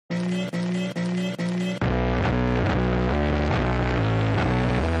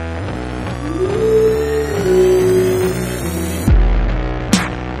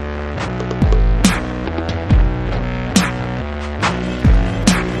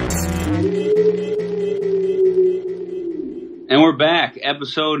we're back.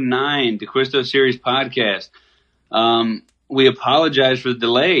 Episode 9, DeQuisto Series podcast. We apologize for the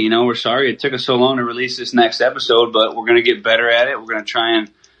delay. You know, we're sorry it took us so long to release this next episode, but we're going to get better at it. We're going to try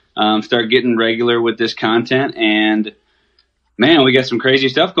and start getting regular with this content. And, man, we got some crazy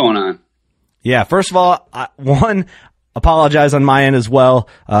stuff going on. Yeah, first of all, apologize on my end as well.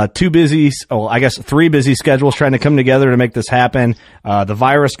 Three busy schedules trying to come together to make this happen. The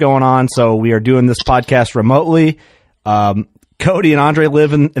virus going on, so we are doing this podcast remotely. Cody and Andre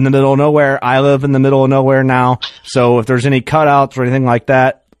live in the middle of nowhere. I live in the middle of nowhere now. So if there's any cutouts or anything like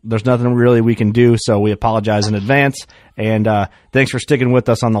that, there's nothing really we can do. So we apologize in advance. And thanks for sticking with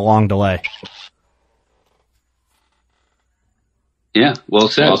us on the long delay. Yeah, well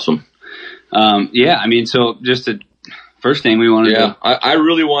said. Awesome. So just the first thing we wanted to do. I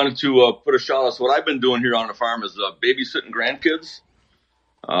really wanted to put a shout out. So what I've been doing here on the farm is babysitting grandkids.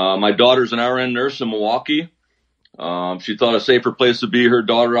 My daughter's an RN nurse in Milwaukee. She thought a safer place to be her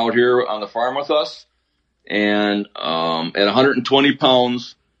daughter out here on the farm with us. And at 120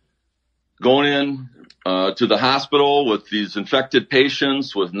 pounds, going in to the hospital with these infected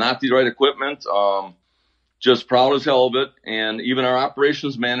patients with not the right equipment, just proud as hell of it. And even our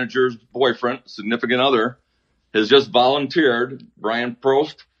operations manager's boyfriend, significant other, has just volunteered, Brian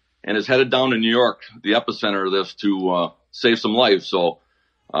Prost, and is headed down to New York, the epicenter of this, to save some lives. So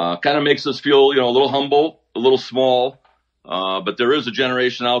kind of makes us feel, a little humble, a little small, but there is a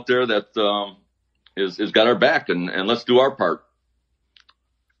generation out there that is got our back, and let's do our part.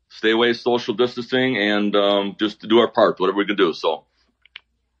 Stay away, social distancing, and just to do our part, whatever we can do. So,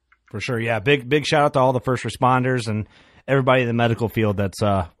 for sure, yeah. Big shout out to all the first responders and everybody in the medical field that's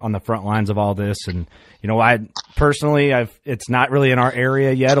on the front lines of all this. And I personally, it's not really in our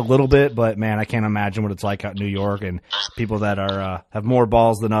area yet, a little bit, but man, I can't imagine what it's like out in New York and people that are have more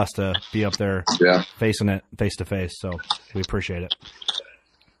balls than us to be up there facing it face to face. So we appreciate it.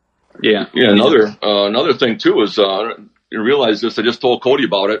 Yeah. Another thing too is you realize this. I just told Cody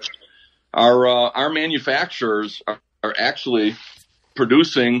about it. Our manufacturers are actually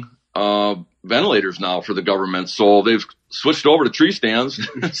producing ventilators now for the government. So they've switched over to tree stands,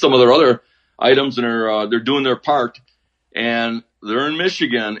 some of their other items, and they're doing their part. And they're in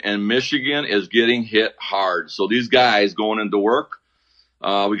Michigan, and Michigan is getting hit hard. So these guys going into work,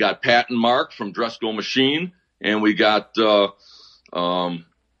 we got Pat and Mark from Dresco Machine, and we got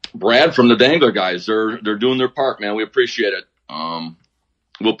Brad from the Dangler guys. They're doing their part, man. We appreciate it.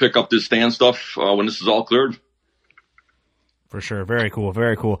 We'll pick up this stand stuff when this is all cleared. For sure. Very cool.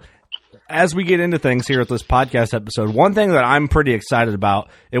 Very cool. As we get into things here at this podcast episode, one thing that I'm pretty excited about,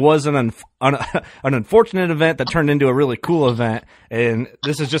 it was an unfortunate event that turned into a really cool event, and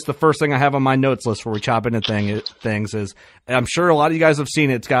this is just the first thing I have on my notes list where we chop into things is, I'm sure a lot of you guys have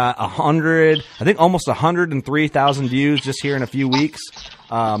seen it. It's got almost 103,000 views just here in a few weeks.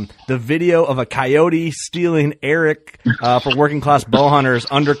 The video of a coyote stealing Eric for Working Class Bow Hunters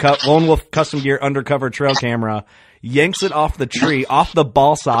Lone Wolf Custom Gear undercover trail camera, yanks it off the tree, off the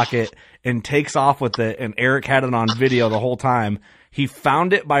ball socket, and takes off with it, and Eric had it on video the whole time. He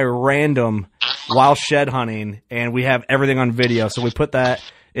found it by random while shed hunting, and we have everything on video, so we put that.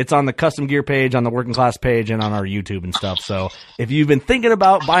 It's on the Custom Gear page, on the Working Class page, and on our YouTube and stuff. So if you've been thinking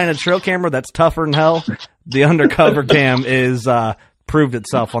about buying a trail camera that's tougher than hell, the undercover cam is proved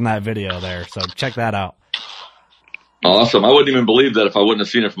itself on that video there, so check that out. Awesome. I wouldn't even believe that if I wouldn't have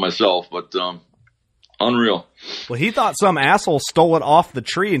seen it for myself, but unreal. Well, he thought some asshole stole it off the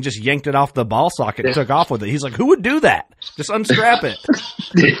tree and just yanked it off the ball socket and took off with it. He's like, who would do that? Just unstrap it.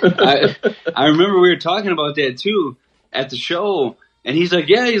 I remember we were talking about that too at the show, and he's like,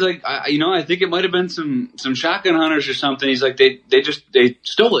 I think it might have been some shotgun hunters or something. He's like, they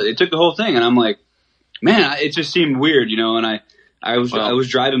stole it. They took the whole thing. And I'm like, man, it just seemed weird, and I was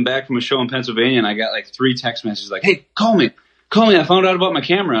driving back from a show in Pennsylvania, and I got like 3 text messages like, hey, call me. I found out about my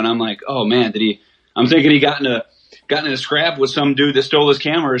camera. And I'm like, oh man, I'm thinking he got in a scrap with some dude that stole his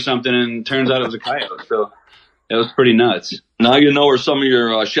camera or something, and turns out it was a coyote. So that was pretty nuts. Now you know where some of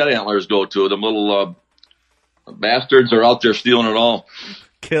your shed antlers go to. Them little bastards are out there stealing it all.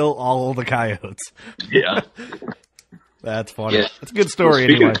 Kill all the coyotes. Yeah. That's funny. Yeah. That's a good story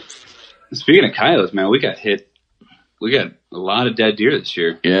anyway. Speaking of coyotes, man, we got a lot of dead deer this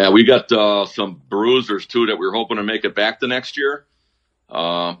year. Yeah, we got some bruisers too that we were hoping to make it back the next year.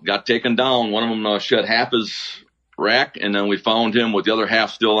 Got taken down. One of them shed half his rack, and then we found him with the other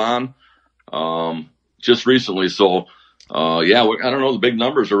half still on just recently. So, I don't know. The big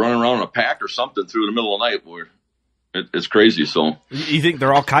numbers are running around in a pack or something through the middle of the night. It's crazy. So you think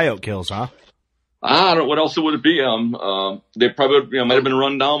they're all coyote kills, huh? I don't know. What else would it be? They probably might have been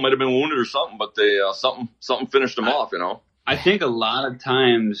run down, might have been wounded or something, but they something finished them off. I think a lot of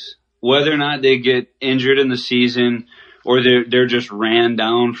times, whether or not they get injured in the season or they're just ran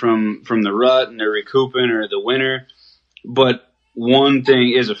down from the rut and they're recouping or the winter, but one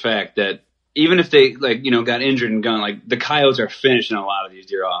thing is a fact that even if they got injured and gone, like the coyotes are finishing a lot of these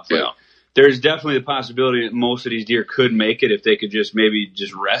deer off. Like, there's definitely the possibility that most of these deer could make it if they could just maybe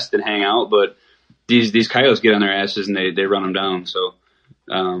just rest and hang out. But these coyotes get on their asses and they run them down. So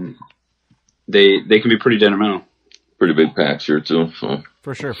they can be pretty detrimental. Pretty big packs here too. So.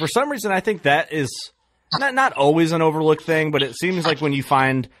 For sure. For some reason, I think that is not always an overlooked thing, but it seems like when you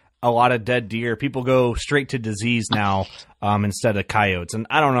find a lot of dead deer, people go straight to disease now instead of coyotes. And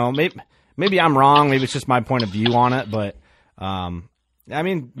I don't know, maybe I'm wrong. Maybe it's just my point of view on it. But, I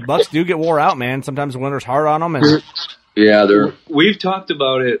mean, bucks do get wore out, man. Sometimes the winter's hard on them. And yeah, we've talked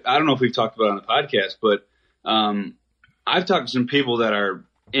about it. I don't know if we've talked about it on the podcast, but I've talked to some people that are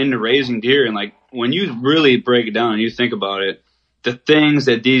into raising deer. And, like, when you really break it down and you think about it, the things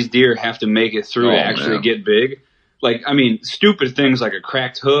that these deer have to make it through to actually get big, like, I mean, stupid things like a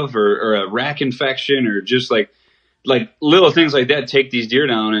cracked hoof or a rack infection or just like little things like that take these deer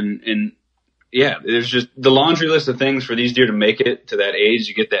down. And yeah, there's just the laundry list of things for these deer to make it to that age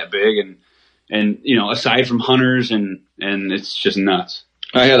to get that big. And aside from hunters and it's just nuts.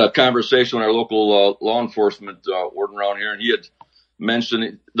 I had a conversation with our local law enforcement warden around here, and he had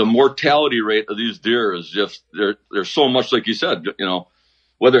mentioned the mortality rate of these deer is just, they're so much, like you said,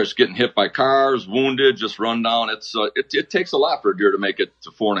 whether it's getting hit by cars, wounded, just run down, it takes a lot for a deer to make it to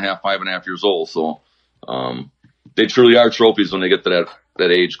 4.5, 5.5 years old. So, they truly are trophies when they get to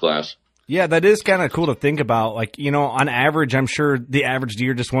that age class. Yeah, that is kind of cool to think about. Like, on average, I'm sure the average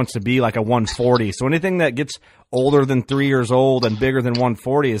deer just wants to be like a 140. So anything that gets older than 3 years old and bigger than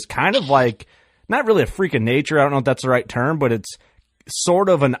 140 is kind of like, not really a freak of nature. I don't know if that's the right term, but it's sort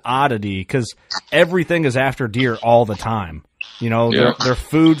of an oddity because everything is after deer all the time. They're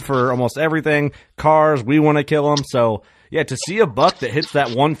food for almost everything. Cars, we want to kill them. So yeah, to see a buck that hits that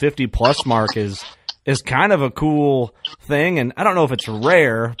 150 plus mark is kind of a cool thing. And I don't know if it's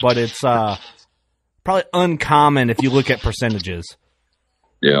rare, but it's probably uncommon if you look at percentages.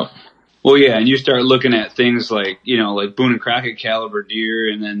 Yeah. Well, yeah, and you start looking at things like like Boone and Crockett caliber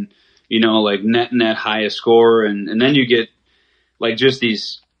deer, and then like net highest score, and then you get like just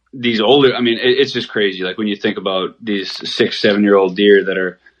these older, I mean, it's just crazy. Like when you think about these 6-7 year old deer that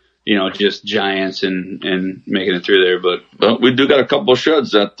are, just giants and making it through there. But we do got a couple of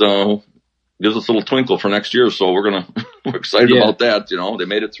sheds that gives us a little twinkle for next year. So we're excited about that. They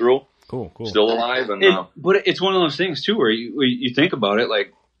made it through. Cool. Still alive. But it's one of those things too, where you think about it,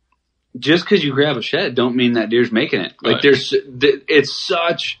 like just cause you grab a shed don't mean that deer's making it. Like it's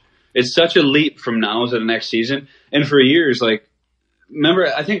such a leap from now to the next season. And for years, like, remember,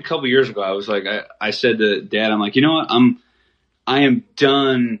 I think a couple years ago, I was like, I said to Dad, I'm like, you know what? I am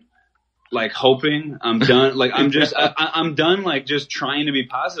done, like, hoping. I'm done. Like, I'm done, like, just trying to be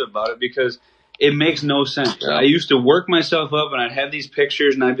positive about it because it makes no sense. Yeah. I used to work myself up and I'd have these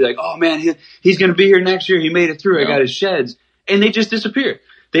pictures and I'd be like, oh man, he's going to be here next year. He made it through. Yeah. I got his sheds. And they just disappear.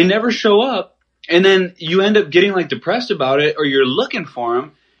 They never show up. And then you end up getting, like, depressed about it, or you're looking for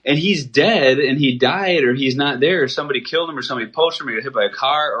him. And he's dead, and he died, or he's not there, or somebody killed him, or somebody poached him, or he got hit by a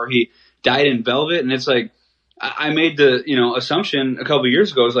car, or he died in velvet. And it's like, I made the, assumption a couple of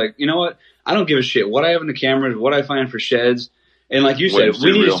years ago. I was like, you know what? I don't give a shit what I have in the cameras, what I find for sheds. And like you said,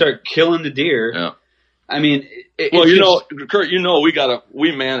 we need to start killing the deer. Yeah. I mean, Kurt,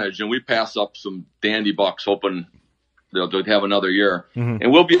 we manage and we pass up some dandy bucks hoping they'll have another year. Mm-hmm.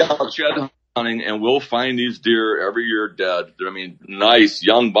 And we'll be out shed hunting, and we'll find these deer every year dead. I mean, nice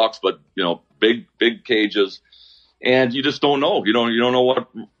young bucks, but big cages, and you just don't know. You don't know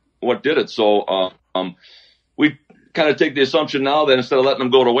what did it. So we kind of take the assumption now that instead of letting them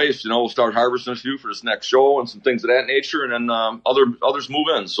go to waste, we'll start harvesting a few for this next show and some things of that nature, and then others move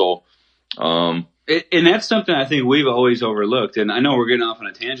in. So, and that's something I think we've always overlooked. And I know we're getting off on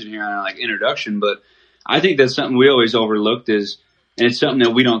a tangent here on like introduction, but I think that's something we always overlooked and it's something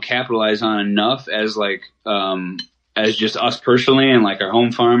that we don't capitalize on enough as like, as just us personally and like our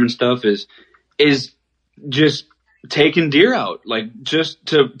home farm and stuff is just taking deer out, like just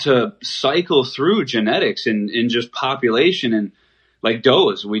to cycle through genetics and just population and like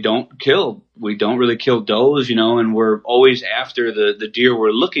does. We don't really kill does, and we're always after the deer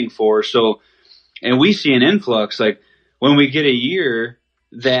we're looking for. So, and we see an influx, like when we get a year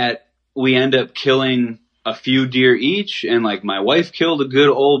that we end up killing a few deer each, and like my wife killed a good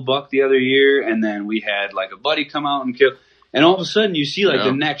old buck the other year, and then we had like a buddy come out and kill, and all of a sudden you see like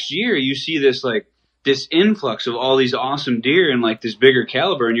the next year you see this influx of all these awesome deer and like this bigger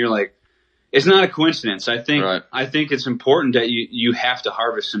caliber, and you're like, it's not a coincidence. I think Right. I think it's important that you have to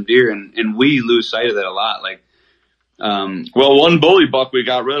harvest some deer, and we lose sight of that a lot. Like, well, one bully buck we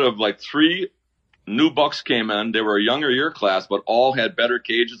got rid of, like 3 new bucks came in. They were a younger year class, but all had better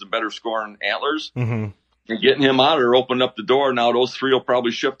cages and better scoring antlers. Mm-hmm. And getting him out of there opened up the door. Now those 3 will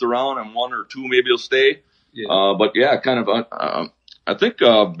probably shift around, and 1 or 2 maybe will stay. yeah. But yeah, kind of. I think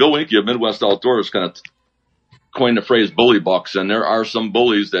Bill Winke of Midwest Outdoors kind of coined the phrase bully bucks, and there are some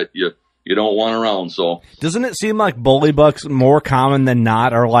bullies that you don't want around. So Doesn't it seem like bully bucks more common than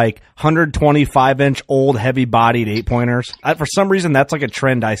not are like 125-inch old heavy-bodied 8-pointers? For some reason, that's like a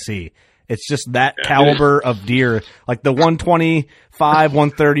trend I see. It's just that caliber of deer, like the 125,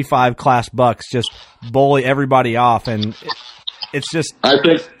 135 class bucks just bully everybody off, and it's just I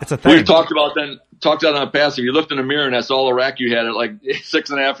think it's a thing. We've talked about that in the past. If you looked in the mirror and that's all the rack you had at like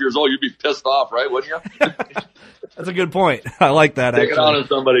 6.5 years old, you'd be pissed off, right? Wouldn't you? That's a good point. I like that. Take it out on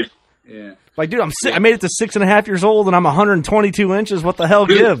somebody. Yeah. Like, dude, I made it to 6.5 years old and I'm 122 inches. What the hell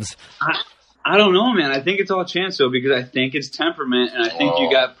gives? I don't know, man. I think it's all chance, though, because I think it's temperament, and I think you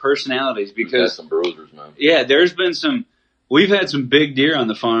got personalities. We've Because had some bruisers, man. yeah, there's been we've had some big deer on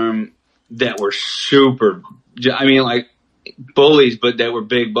the farm that were super, I mean, like bullies, but that were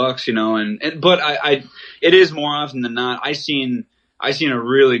big bucks, but it is more often than not. I seen a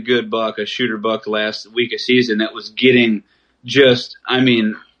really good buck, a shooter buck last week of season that was getting just, I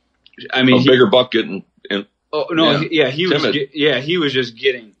mean, A bigger buck getting in. oh no, Yeah. he was, Timid. he was just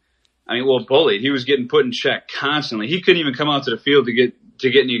getting, bullied. He was getting put in check constantly. He couldn't even come out to the field to get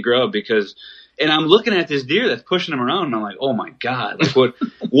any grub because, and I'm looking at this deer that's pushing him around, and I'm like, oh my god, like what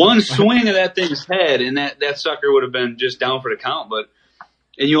one swing of that thing's head, and that sucker would have been just down for the count. But,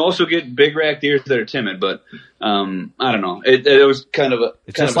 and you also get big rack deer that are timid, but I don't know. It was kind of a,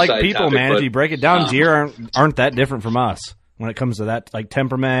 It's just like side people, topic, man. but, If you break it down, deer aren't that different from us when it comes to that, like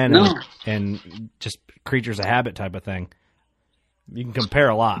temperament No. and just creatures of habit type of thing. You can compare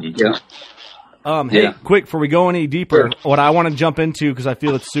a lot. yeah. Hey, Yeah. quick, before we go any deeper, what I want to jump into, because I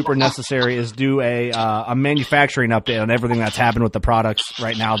feel it's super necessary, is do a manufacturing update on everything that's happened with the products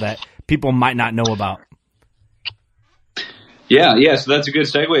right now that people might not know about. Yeah, so that's a good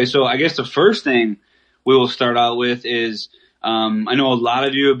segue. So I guess the first thing we will start out with is I know a lot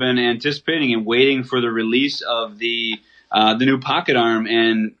of you have been anticipating and waiting for the release of the new pocket arm,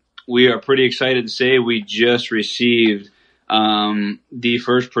 and we are pretty excited to say we just received the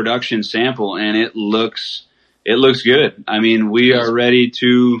first production sample, and it looks good. I mean, we are ready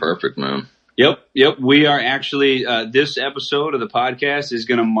to. Perfect, man. Yep. We are actually, this episode of the podcast is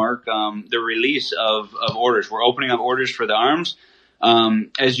going to mark the release of orders. We're opening up orders for the arms.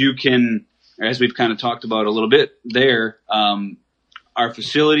 As we've kind of talked about a little bit there, our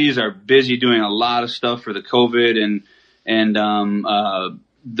facilities are busy doing a lot of stuff for the COVID and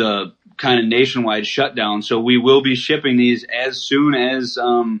the kind of nationwide shutdown. So we will be shipping these as soon as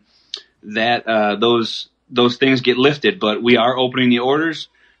those things get lifted. But we are opening the orders.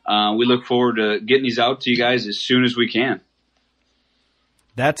 We look forward to getting these out to you guys as soon as we can.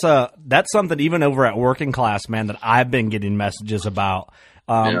 That's something even over at Working Class, man, that I've been getting messages about.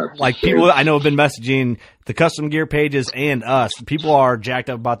 Like people I know have been messaging the Custom Gear pages and us. People are jacked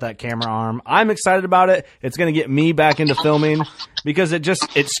up about that camera arm. I'm excited about it. It's going to get me back into filming because it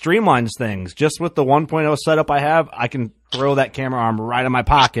streamlines things. Just with the 1.0 setup I have, I can throw that camera arm right in my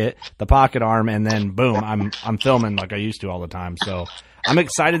pocket, the pocket arm, and then boom, I'm filming like I used to all the time. So I'm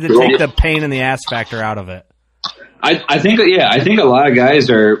excited to take the pain in the ass factor out of it. I think a lot of guys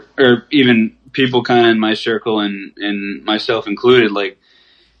or even people kind of in my circle and myself included, like,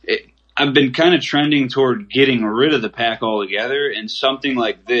 I've been kind of trending toward getting rid of the pack altogether, and something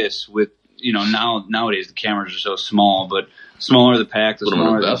like this with, nowadays the cameras are so small, but smaller the pack, the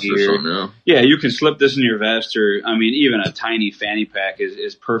smaller the gear. Yeah, you can slip this in your vest, or, even a tiny fanny pack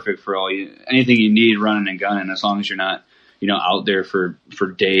is perfect for anything you need running and gunning, as long as you're not, out there for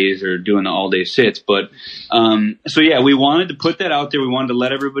days or doing the all day sits. But, we wanted to put that out there. We wanted to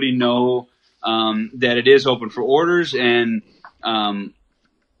let everybody know, that it is open for orders, and,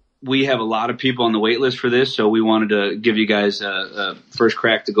 we have a lot of people on the wait list for this, so we wanted to give you guys a first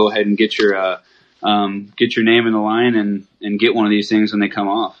crack to go ahead and get your name in the line and get one of these things when they come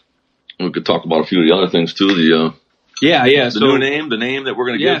off. We could talk about a few of the other things too. The new name, the name that we're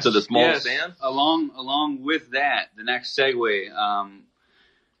going to give to the small stand. Along with that, the next segue.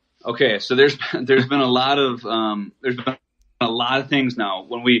 Okay, so there's been a lot of things now.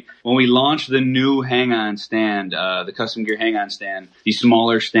 When we launched the new hang-on stand, the Custom Gear hang-on stand, the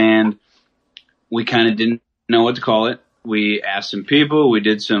smaller stand, we kind of didn't know what to call it. We asked some people. We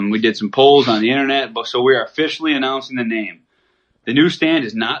did some polls on the internet. So we are officially announcing the name. The new stand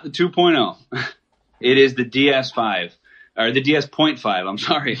is not the 2.0. It is the DS5 or the DS.5. I'm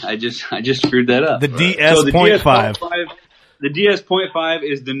sorry, I just screwed that up. The DS.5. The DS.5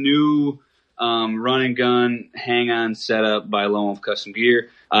 is the new run and gun hang-on setup by Lone Wolf Custom Gear.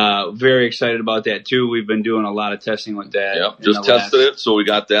 Very excited about that too. We've been doing a lot of testing with that. Yep, just tested it, so we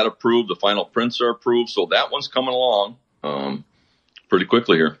got that approved. The final prints are approved, so that one's coming along pretty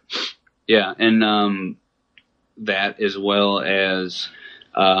quickly here. Yeah, and that as well as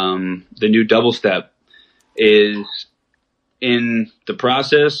the new double step is in the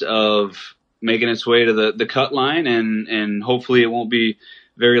process of making its way to the cut line, and hopefully it won't be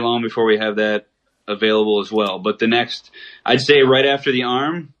very long before we have that available as well. But the next, I'd say right after the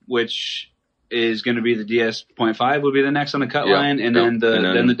arm, which is going to be the DS.5, will be the next on the cut line, and then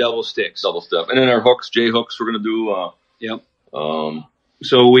the double sticks. Double step. And then our hooks, J hooks, we're going to do. Yep.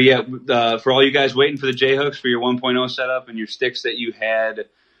 So we for all you guys waiting for the J hooks for your 1.0 setup and your sticks that you had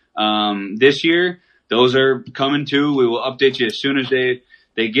this year, those are coming too. We will update you as soon as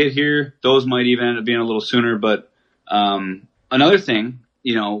they get here. Those might even end up being a little sooner. But another thing,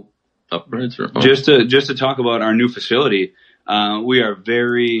 upgrades just to talk about our new facility, we are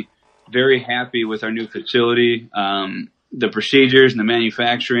very, very happy with our new facility, the procedures and the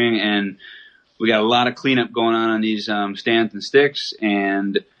manufacturing, and we got a lot of cleanup going on these stands and sticks,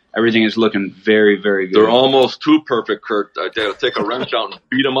 and everything is looking very, very good. They're almost too perfect, Kurt. I got to take a wrench out and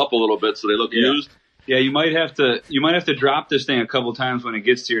beat them up a little bit so they look used. Yeah, you might have to drop this thing a couple times when it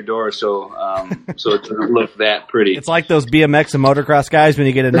gets to your door, so it doesn't look that pretty. It's like those BMX and motocross guys when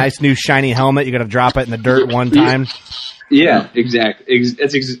you get a nice new shiny helmet, you got to drop it in the dirt one time. Yeah, exactly.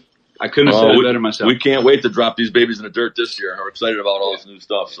 I couldn't have said it better myself. We can't wait to drop these babies in the dirt this year. We're excited about all this new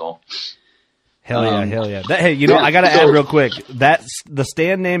stuff. So. Hell yeah. I got to add real quick, the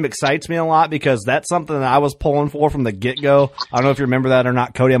stand name excites me a lot because that's something that I was pulling for from the get-go. I don't know if you remember that or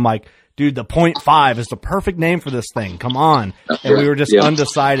not, Cody. I'm like, dude, the .5 is the perfect name for this thing. Come on. And we were just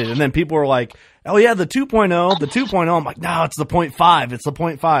undecided. And then people were like, oh, yeah, the 2.0, the 2.0. I'm like, no, it's the .5. It's the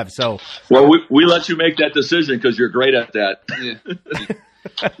 .5. So, well, we let you make that decision because you're great at that.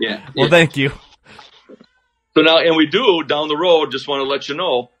 Yeah. Well, thank you. So now, and we do, down the road, just want to let you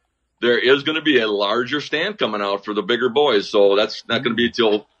know, there is going to be a larger stand coming out for the bigger boys. So that's not going to be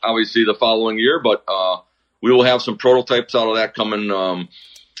till, obviously, the following year. But we will have some prototypes out of that coming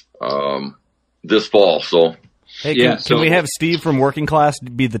this fall. So, hey, can we have Steve from Working Class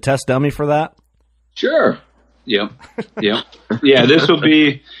be the test dummy for that? Sure. Yep. Yeah, this will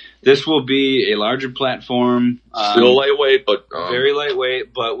be a larger platform. Still lightweight, but very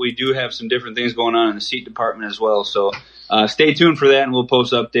lightweight. But we do have some different things going on in the seat department as well. So stay tuned for that, and we'll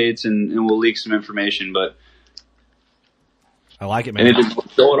post updates and we'll leak some information. But I like it, man. Anything to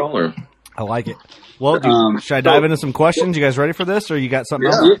show it all, or? I like it. Well, should I dive into some questions? You guys ready for this, or you got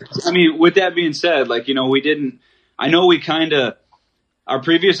something else? I mean, with that being said, I know we kind of, our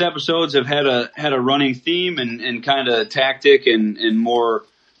previous episodes have had a running theme and kind of tactic and more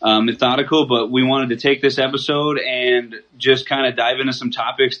methodical, but we wanted to take this episode and just kind of dive into some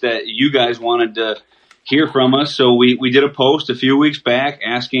topics that you guys wanted to hear from us. So we did a post a few weeks back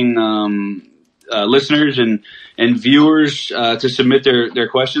asking listeners and viewers to submit their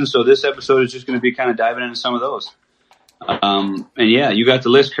questions. So this episode is just going to be kind of diving into some of those. And yeah, you got the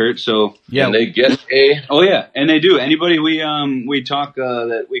list, Kurt. So yeah, and they get and they do. Anybody we talk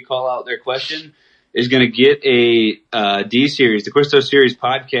that we call out their question is going to get a D series, the Quisto Series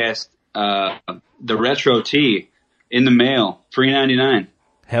podcast, the retro tee in the mail, $3.99.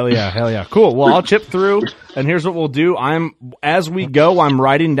 Hell yeah. Cool. Well, I'll chip through, and here's what we'll do. As we go, I'm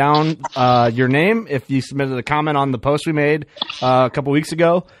writing down your name if you submitted a comment on the post we made a couple weeks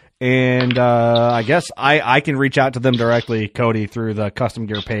ago. And I guess I can reach out to them directly, Cody, through the Custom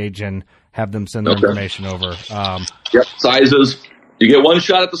Gear page and have them send their information over. Yep, sizes. You get one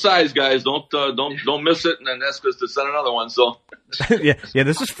shot at the size, guys. Don't miss it, and then ask us to send another one. So, yeah,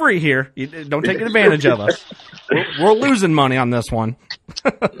 this is free here. Don't take advantage of us. We're losing money on this one.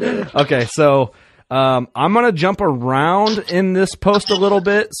 Okay, so I'm gonna jump around in this post a little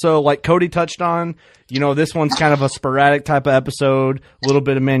bit. So, like Cody touched on, this one's kind of a sporadic type of episode, a little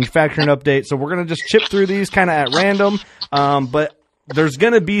bit of manufacturing update. So we're gonna just chip through these kind of at random, but there's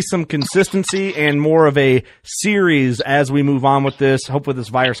going to be some consistency and more of a series as we move on with this. Hopefully this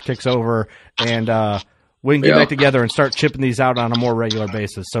virus kicks over and we can get back together and start chipping these out on a more regular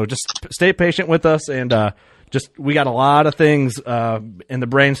basis. So just stay patient with us, and we got a lot of things in the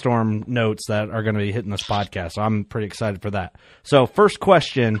brainstorm notes that are going to be hitting this podcast. So I'm pretty excited for that. So first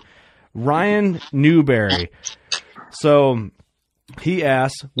question, Ryan Newberry. So he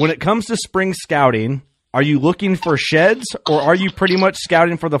asks, when it comes to spring scouting, are you looking for sheds, or are you pretty much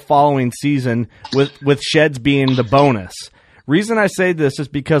scouting for the following season with sheds being the bonus? Reason I say this is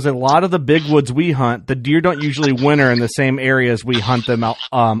because a lot of the big woods we hunt, the deer don't usually winter in the same areas we hunt them out,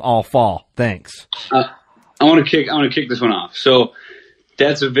 all fall. Thanks. I want to kick this one off. So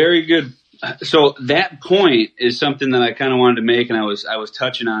that's a very good. So that point is something that I kind of wanted to make, and I was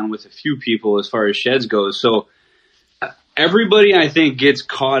touching on with a few people as far as sheds goes. So everybody, I think, gets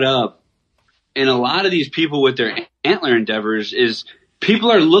caught up in a lot of these people with their antler endeavors. Is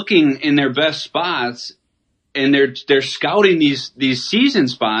people are looking in their best spots, and they're scouting these season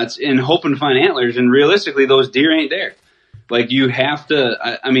spots and hoping to find antlers, and realistically, those deer ain't there. Like, you have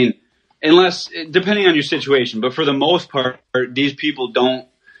to. I mean, unless depending on your situation, but for the most part, these people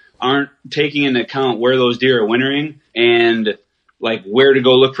aren't taking into account where those deer are wintering and like where to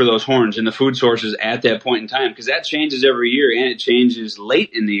go look for those horns and the food sources at that point in time, because that changes every year and it changes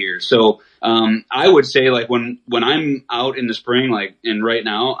late in the year. So I would say, like, when I'm out in the spring, like, and right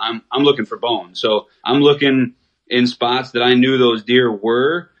now I'm looking for bones. So I'm looking in spots that I knew those deer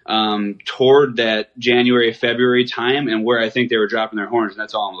were toward that January, February time, and where I think they were dropping their horns. And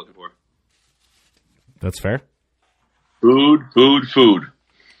that's all I'm looking for. That's fair. Food.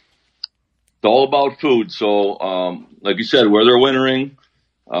 It's all about food. So, like you said, where they're wintering,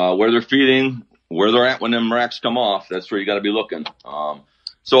 where they're feeding, where they're at when them racks come off, that's where you got to be looking.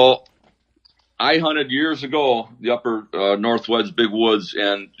 So I hunted years ago, the upper Northwest Big Woods,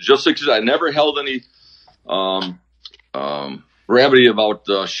 and just like I never held any gravity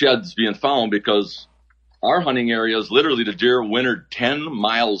about sheds being found, because our hunting area is literally the deer wintered 10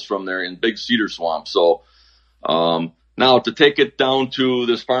 miles from there in big cedar swamp. So now, to take it down to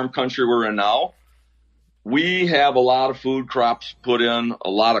this farm country we're in now, we have a lot of food crops put in, a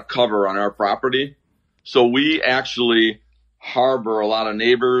lot of cover on our property. So we actually harbor a lot of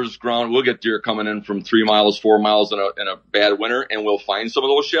neighbors' ground. We'll get deer coming in from 3 miles, 4 miles in a bad winter, and we'll find some of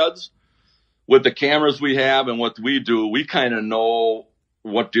those sheds. With the cameras we have and what we do, we kind of know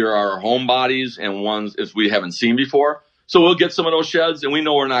what deer are home bodies and ones as we haven't seen before. So we'll get some of those sheds, and we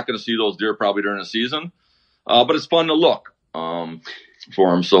know we're not going to see those deer probably during the season. But it's fun to look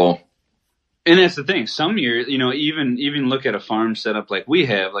for them. So, and that's the thing. Some years, even look at a farm setup like we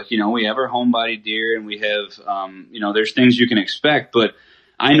have. Like, we have our home body deer, and we have, there's things you can expect. But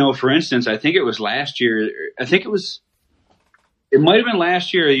I know, for instance, I think it was last year. It might have been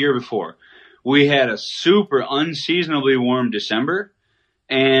last year or the year before. We had a super unseasonably warm December,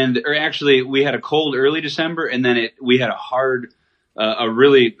 or actually, we had a cold early December, and then we had a hard. A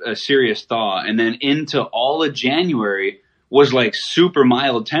really serious thaw, and then into all of January was like super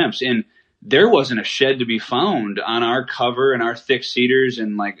mild temps, and there wasn't a shed to be found on our cover and our thick cedars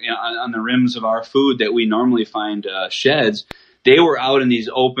and on the rims of our food that we normally find sheds. They were out in these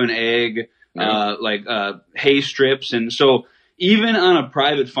open egg, hay strips, and so even on a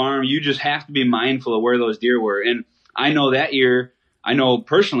private farm, you just have to be mindful of where those deer were. And I know that year,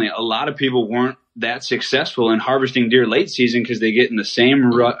 personally, a lot of people weren't that successful in harvesting deer late season because they get in the same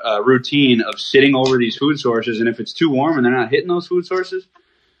routine of sitting over these food sources, and if it's too warm and they're not hitting those food sources,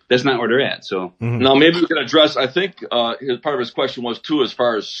 that's not where they're at. So Now maybe we can address, I think part of his question was too, as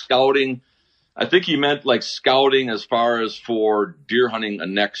far as scouting. I think he meant like scouting as far as for deer hunting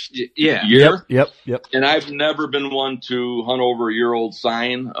next year. Yep. And I've never been one to hunt over a year-old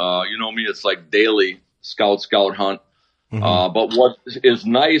sign. You know me, it's like daily scout hunt. But what is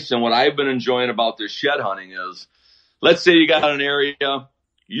nice and what I've been enjoying about this shed hunting is, let's say you got an area,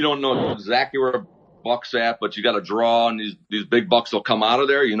 you don't know exactly where a buck's at, but you got a draw, and these big bucks will come out of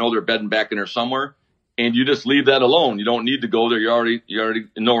there. They're bedding back in there somewhere, and you just leave that alone. You don't need to go there. You already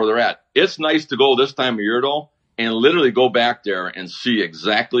know where they're at. It's nice to go this time of year though, and literally go back there and see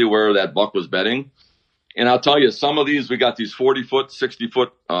exactly where that buck was bedding. And I'll tell you, some of these, we got these 40-foot,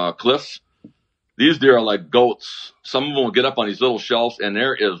 60-foot cliffs. These deer are like goats. Some of them will get up on these little shelves, and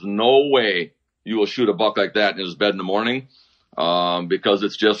there is no way you will shoot a buck like that in his bed in the morning, because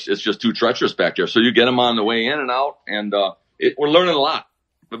it's just too treacherous back there. So you get them on the way in and out, and we're learning a lot.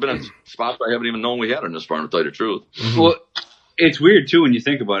 We've been in spots I haven't even known we had on this farm, to tell you the truth. Well, it's weird too when you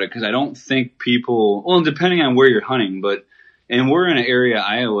think about it, because I don't think people, well, depending on where you're hunting, and we're in an area,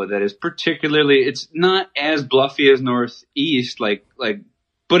 Iowa, that is particularly, it's not as bluffy as Northeast,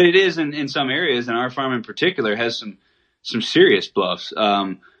 but it is in some areas, and our farm in particular has some serious bluffs.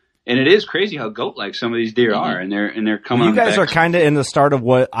 And it is crazy how goat-like some of these deer are, and they're coming. You guys are kind of in the start of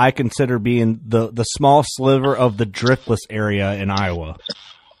what I consider being the small sliver of the driftless area in Iowa.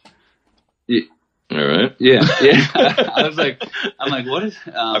 Yeah. All right. Yeah. I'm like, what is?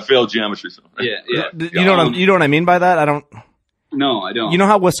 I failed geometry. So. Yeah. You know what I mean by that? I don't. No, I don't. You know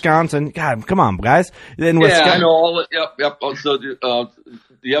how Wisconsin? God, come on, guys. In Wisconsin, I know all. Yep. So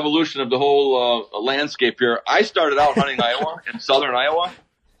the evolution of the whole landscape here. I started out hunting Iowa in southern Iowa,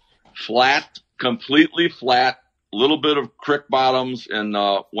 flat, completely flat, little bit of creek bottoms, and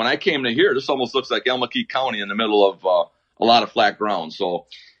when I came to here, this almost looks like Elmwood County in the middle of a lot of flat ground. So.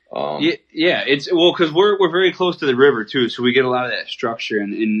 It's because we're very close to the river too, so we get a lot of that structure,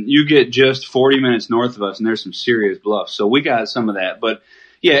 and you get just 40 minutes north of us, and there's some serious bluffs, so we got some of that. But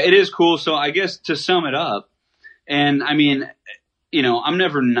yeah, it is cool. So I guess to sum it up, and I mean, I'm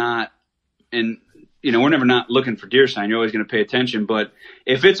never not, and we're never not looking for deer sign. You're always going to pay attention, but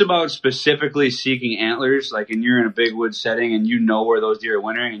if it's about specifically seeking antlers, like, and you're in a big wood setting, and you know where those deer are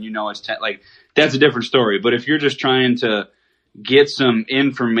wintering, and it's like that's a different story. But if you're just trying to get some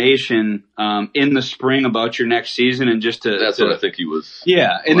information in the spring about your next season, and just to that's what I think he was.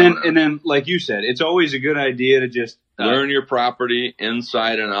 Yeah, and then like you said, it's always a good idea to just learn your property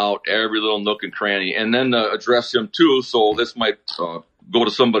inside and out, every little nook and cranny, and then address him too. So this might go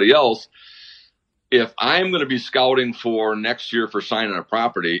to somebody else. If I'm going to be scouting for next year for signing a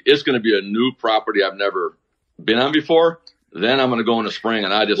property, it's going to be a new property I've never been on before. Then I'm going to go in the spring,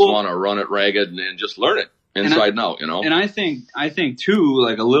 and I just want to run it ragged and just learn it. Inside and out, And I think too,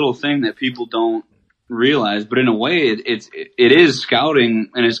 like a little thing that people don't realize, but in a way it is scouting,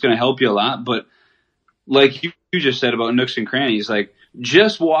 and it's going to help you a lot. But like you just said about nooks and crannies, like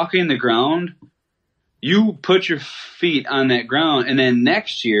just walking the ground, you put your feet on that ground, and then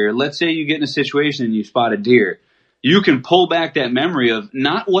next year, let's say you get in a situation and you spot a deer, you can pull back that memory of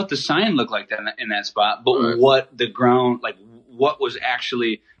not what the sign looked like in that spot, but what the ground, like what was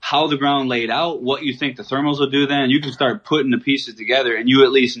actually, how the ground laid out, what you think the thermals will do then. You can start putting the pieces together, and you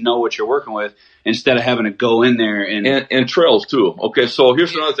at least know what you're working with instead of having to go in there. And trails too. Okay, so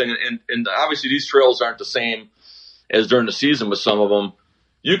here's another thing. And obviously these trails aren't the same as during the season with some of them.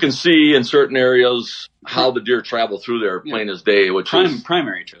 You can see in certain areas how the deer travel through there plain as day, which is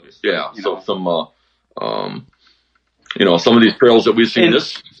primary trails. Yeah, so some of these trails that we've seen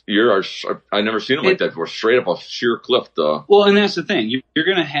this year I've never seen them like that before. Straight up a sheer cliff. Well, and that's the thing. You're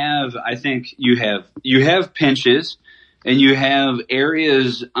going to have, I think you have pinches, and you have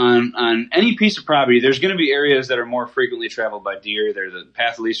areas on any piece of property. There's going to be areas that are more frequently traveled by deer. They're the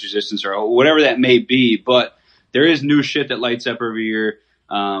path of least resistance or whatever that may be. But there is new shit that lights up every year.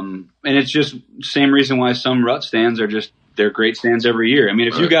 And it's just the same reason why some rut stands they're great stands every year. I mean,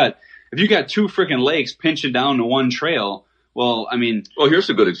 if you got two freaking lakes pinching down to one trail, well, I mean... Well, here's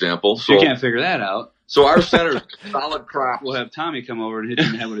a good example. So you can't figure that out. So our center's solid crops. We'll have Tommy come over and hit you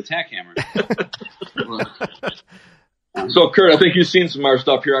in the head with a tack hammer. So, Kurt, I think you've seen some of our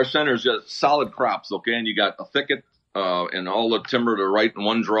stuff here. Our center's just solid crops, okay? And you got a thicket and all the timber to right in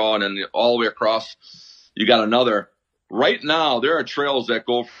one draw, and then all the way across you got another. Right now, there are trails that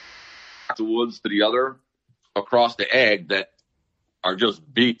go from the woods to the other across the ag that are just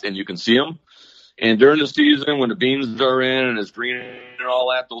beat, and you can see them. And during the season, when the beans are in and it's green and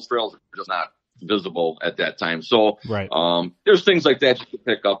all that, those trails are just not visible at that time. So there's things like that you can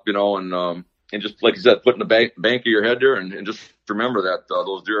pick up, and just like you said, put in the bank of your head there, and just remember that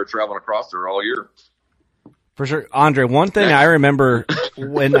those deer are traveling across there all year. For sure. Andre, one thing I remember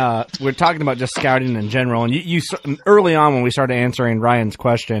when we're talking about just scouting in general, and you early on when we started answering Ryan's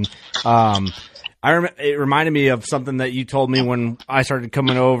question, it reminded me of something that you told me when I started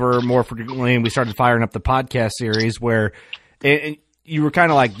coming over more frequently and we started firing up the podcast series where you were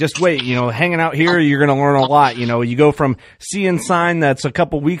kind of like, just wait, hanging out here, you're going to learn a lot. You go from seeing sign that's a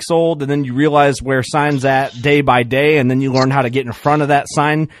couple weeks old, and then you realize where sign's at day by day, and then you learn how to get in front of that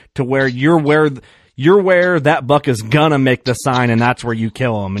sign to where you're where that buck is going to make the sign, and that's where you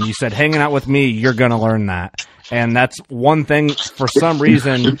kill him. And you said, hanging out with me, you're going to learn that. And that's one thing, for some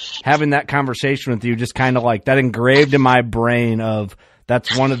reason, having that conversation with you just kind of like that engraved in my brain of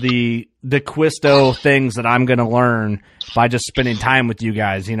that's one of the Quisto things that I'm going to learn by just spending time with you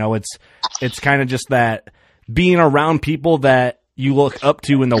guys. It's kind of just that being around people that you look up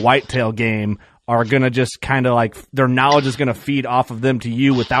to in the whitetail game are going to just kind of like their knowledge is going to feed off of them to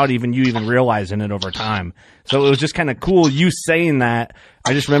you without you even realizing it over time. So it was just kind of cool you saying that.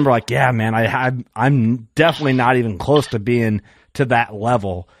 I just remember like, yeah, man, I'm definitely not even close to being to that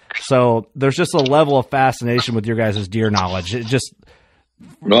level. So there's just a level of fascination with your guys' deer knowledge. It just...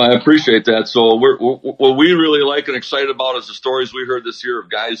 No, I appreciate that. So what we really like and excited about is the stories we heard this year of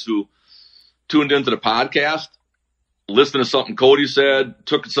guys who tuned into the podcast, listened to something Cody said,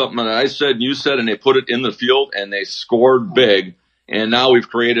 took something that I said and you said, and they put it in the field and they scored big. And now we've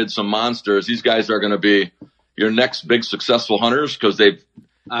created some monsters. These guys are going to be your next big successful hunters because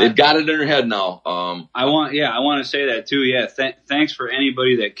They've got it in their head now. I want to say that too. Yeah. Thanks for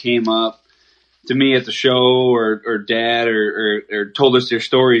anybody that came up to me at the show or Dad or told us their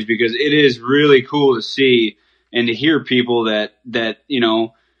stories, because it is really cool to see and to hear people that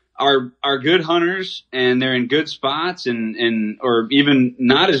are good hunters and they're in good spots and or even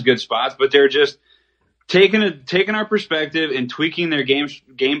not as good spots, but they're just taking our perspective and tweaking their game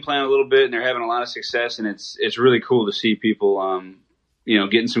plan a little bit, and they're having a lot of success. And it's really cool to see people,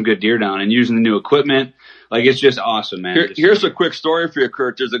 getting some good deer down and using the new equipment. Like, it's just awesome, man. Here's a quick story for you,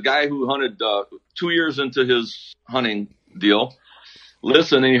 Kurt. There's a guy who hunted 2 years into his hunting deal.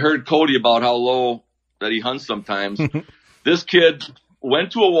 Listen, and he heard Cody about how low that he hunts sometimes. This kid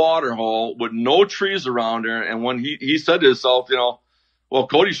went to a water hole with no trees around there, and when he said to himself, well,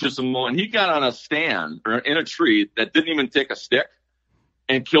 Cody shoots some more, and he got on a stand or in a tree that didn't even take a stick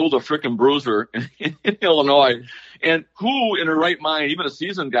and killed a frickin' bruiser in Illinois. And who in her right mind, even a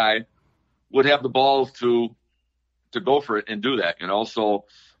seasoned guy, would have the balls to go for it and do that? So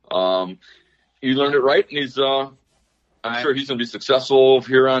he learned it right, and he's I'm sure he's going to be successful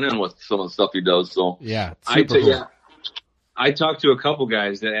here on in with some of the stuff he does. So yeah, I talked to a couple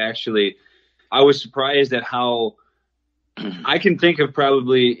guys that actually, I was surprised at how I can think of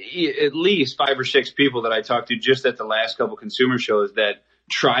probably at least 5 or 6 people that I talked to just at the last couple consumer shows that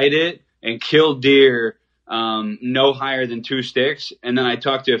tried it and killed deer no higher than 2 sticks. And then I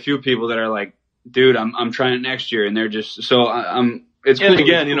talked to a few people that are like, dude, I'm trying it next year. And they're just, so it's cool. And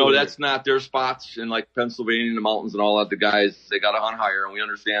again, that's not their spots in like Pennsylvania and the mountains and all that. The guys, they got to hunt higher, and we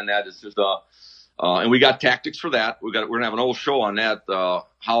understand that. It's just, and we got tactics for that. We're going to have an whole show on that,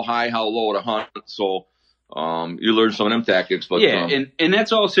 how high, how low to hunt. So, you learn some of them tactics, but yeah, and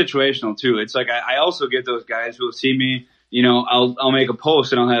that's all situational too. It's like, I also get those guys who will see me, I'll make a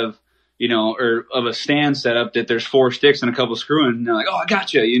post and I'll have, or of a stand set up that there's 4 sticks and a couple screw-ins, and they're like, oh, I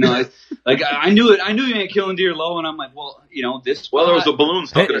gotcha. I knew it. I knew you ain't killing deer low. And I'm like, well, this. Well, there was a balloon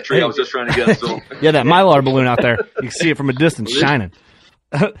stuck in a tree. I was just trying to get. So yeah, that Mylar balloon out there. You can see it from a distance shining.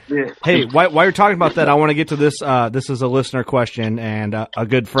 Hey, while you're talking about that, I want to get to this. This is a listener question and a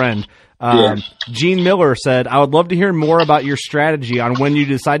good friend. Gene Miller said, I would love to hear more about your strategy on when you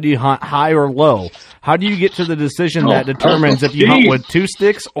decide to hunt high or low. How do you get to the decision that determines if you hunt with 2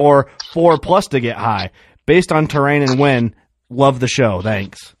 sticks or 4+ to get high? Based on terrain and wind. Love the show.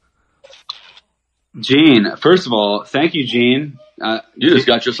 Thanks. Gene, first of all, thank you, Gene. You just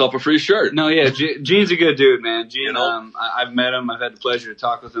got yourself a free shirt. No, yeah, Gene's a good dude, man. Gene, I've met him. I've had the pleasure to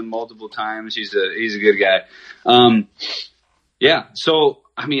talk with him multiple times. He's a good guy. Yeah. So,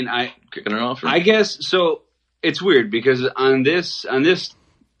 I mean, kicking it off. I guess so. It's weird because on this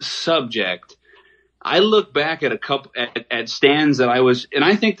subject, I look back at a couple at stands that I was, and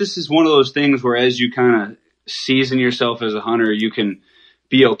I think this is one of those things where as you kind of season yourself as a hunter, you can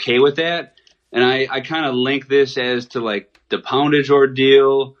be okay with that. And I kind of link this as to like the poundage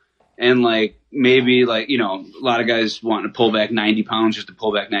ordeal and like maybe like, a lot of guys wanting to pull back 90 pounds just to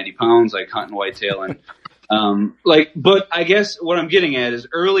pull back 90 pounds, like hunting whitetail. And but I guess what I'm getting at is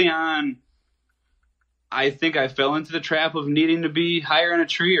early on, I think I fell into the trap of needing to be higher in a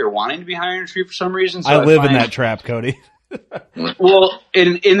tree or wanting to be higher in a tree for some reason. So I live in that trap, Cody. Well,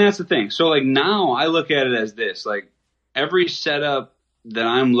 and that's the thing. So like now I look at it as this, like every setup that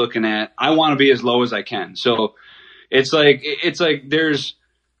I'm looking at, I want to be as low as I can. So it's like there's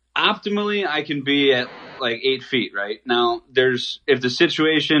optimally I can be at like 8 feet right now. If the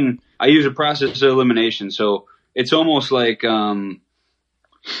situation, I use a process of elimination. So it's almost like,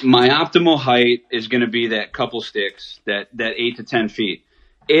 my optimal height is going to be that couple sticks, that 8 to 10 feet.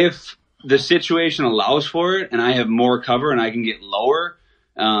 If the situation allows for it and I have more cover and I can get lower,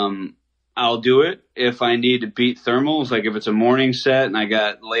 I'll do it. If I need to beat thermals, like if it's a morning set and I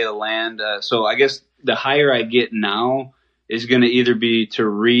got lay of the land. So I guess the higher I get now is going to either be to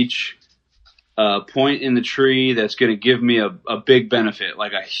reach a point in the tree that's going to give me a big benefit,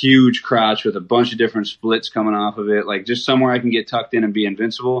 like a huge crotch with a bunch of different splits coming off of it, like just somewhere I can get tucked in and be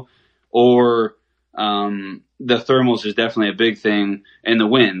invincible. Or the thermals is definitely a big thing, and the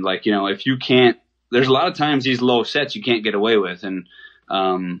wind. Like, if you can't, there's a lot of times these low sets you can't get away with, and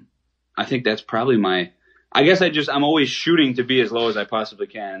I think that's probably I'm always shooting to be as low as I possibly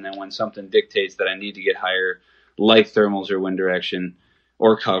can, and then when something dictates that I need to get higher, like thermals or wind direction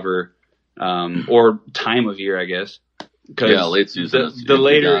or cover, or time of year, I guess. Yeah, late season. The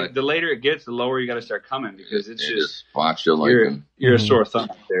later it gets, the lower you got to start coming because it's just watch you like you're a sore thumb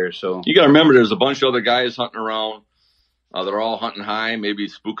up there. So you got to remember, there's a bunch of other guys hunting around. They're all hunting high, maybe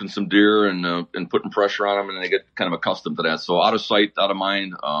spooking some deer and putting pressure on them, and they get kind of accustomed to that. So out of sight, out of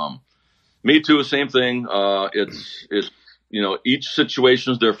mind. Me too, same thing. It's each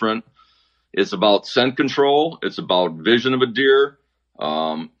situation is different. It's about scent control. It's about vision of a deer.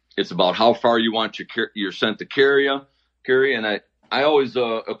 It's about how far you want your scent to carry. And I always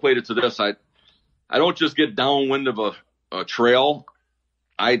equate it to this. I don't just get downwind of a trail.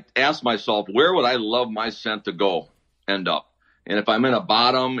 I ask myself, where would I love my scent to end up? And if I'm in a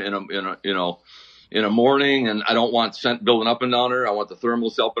bottom in a morning and I don't want scent building up and down there, I want the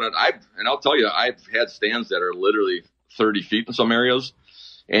thermals helping it. I'll tell you, I've had stands that are literally 30 feet in some areas,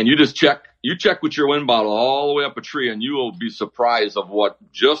 and you check with your wind bottle all the way up a tree, and you will be surprised of what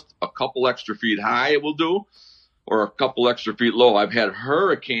just a couple extra feet high it will do, or a couple extra feet low. I've had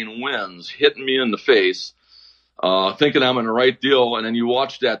hurricane winds hitting me in the face, thinking I'm in the right deal, and then you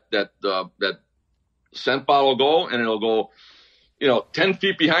watch that scent bottle go, and it'll go 10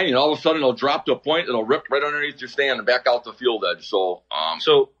 feet behind you, and all of a sudden it'll drop to a point, it'll rip right underneath your stand and back out the field edge. So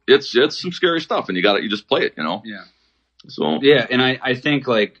it's some scary stuff, and you just play it, Yeah. So yeah, and I think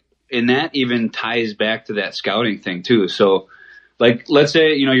and that even ties back to that scouting thing too. So let's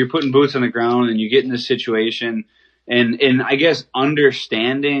say, you're putting boots on the ground and you get in this situation, and I guess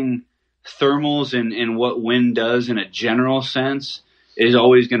understanding thermals and what wind does in a general sense is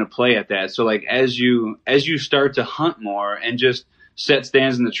always going to play at that. So as you start to hunt more and just set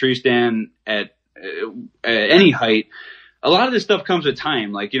stands in the tree stand at any height, a lot of this stuff comes with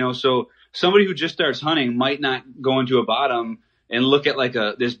time. So somebody who just starts hunting might not go into a bottom and look at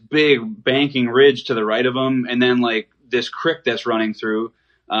this big banking ridge to the right of them, and then this creek that's running through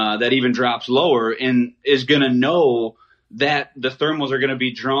that even drops lower, and is going to know that the thermals are going to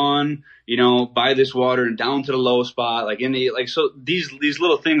be drawn, by this water and down to the low spot, so these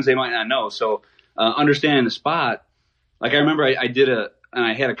little things they might not know. So understanding the spot, I remember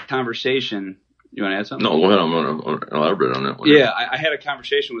I had a conversation. You want to add something? No, go ahead. I'm going to elaborate on that one. Yeah, I had a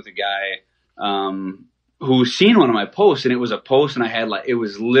conversation with a guy who seen one of my posts, and it was a post, and I had it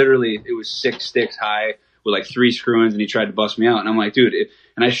was 6 sticks high with 3 screw-ins, and he tried to bust me out. And I'm like, dude,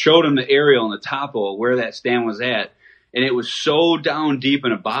 and I showed him the aerial and the topo where that stand was at, and it was so down deep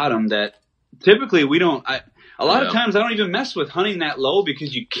in a bottom that typically we don't. A lot of times I don't even mess with hunting that low,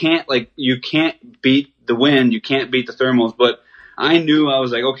 because you can't beat the wind, you can't beat the thermals. But I knew, I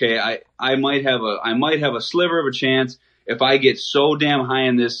was like, okay, I might have a sliver of a chance if I get so damn high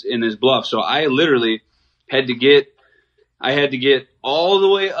in this bluff. So I literally had to get all the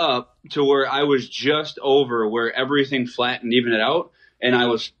way up to where I was just over where everything flattened, even it out, and I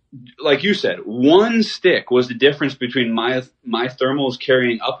was, like you said, 1 stick was the difference between my thermals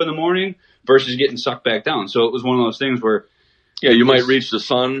carrying up in the morning versus getting sucked back down. So it was one of those things where, you might reach the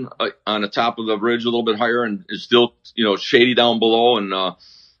sun on the top of the ridge a little bit higher, and it's still shady down below. And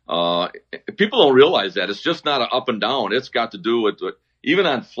people don't realize that it's just not an up and down. It's got to do with even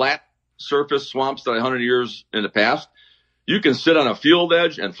on flat surface swamps that I hunted years in the past. You can sit on a field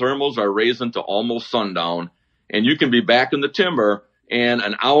edge and thermals are raising to almost sundown, and you can be back in the timber, and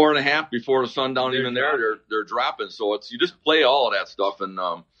an hour and a half before the sundown, they're dropping. So you just play all of that stuff, and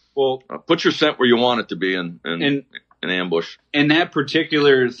put your scent where you want it to be in ambush. And that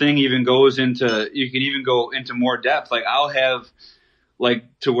particular thing even goes into, you can even go into more depth. I'll have,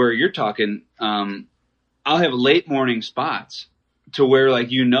 to where you're talking, I'll have late morning spots to where that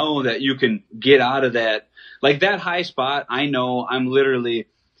you can get out of that. That high spot, I know I'm literally,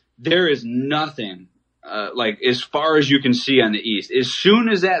 there is nothing, as far as you can see on the east. As soon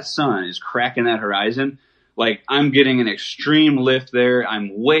as that sun is cracking that horizon, I'm getting an extreme lift there.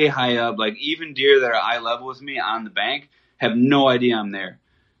 I'm way high up. Even deer that are eye level with me on the bank have no idea I'm there.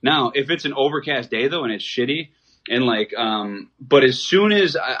 Now, if it's an overcast day though, and it's shitty, and but as soon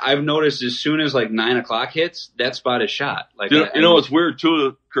as I've noticed, as soon as 9 o'clock hits, that spot is shot. It's weird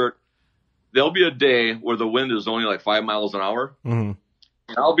too, Kurt. There'll be a day where the wind is only 5 miles an hour. Mm-hmm.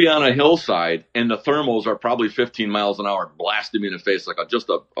 And I'll be on a hillside, and the thermals are probably 15 miles an hour, blasting me in the face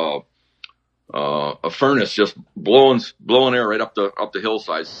just a furnace, just blowing air right up the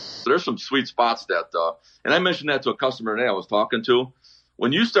hillside. So there's some sweet spots that, and I mentioned that to a customer today I was talking to.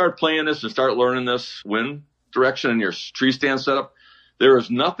 When you start playing this and start learning this wind direction in your tree stand setup, there is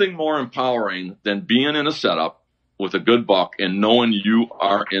nothing more empowering than being in a setup with a good buck and knowing you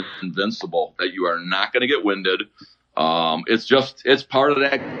are invincible, that you are not going to get winded. It's part of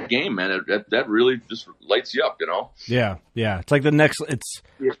that game, man. That really just lights you up, Yeah. It's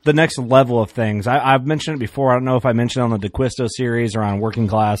the next level of things. I've mentioned it before. I don't know if I mentioned it on the DeQuisto series or on Working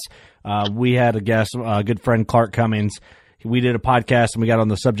Class. We had a guest, a good friend, Clark Cummings. We did a podcast and we got on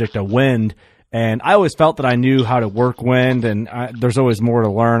the subject of wind. And I always felt that I knew how to work wind, and there's always more to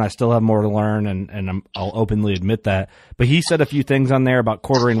learn. I still have more to learn, and I'll openly admit that. But he said a few things on there about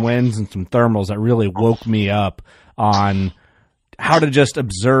quartering winds and some thermals that really woke me up on how to just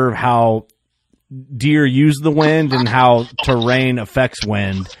observe how deer use the wind and how terrain affects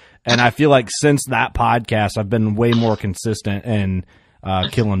wind. And I feel like since that podcast, I've been way more consistent in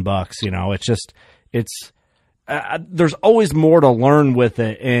killing bucks. There's always more to learn with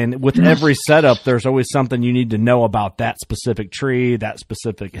it. And with every setup, there's always something you need to know about that specific tree, that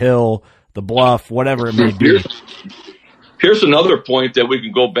specific hill, the bluff, whatever it may be. Here's another point that we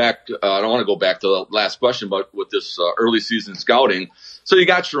can go back to. I don't want to go back to the last question, but with this early season scouting, so you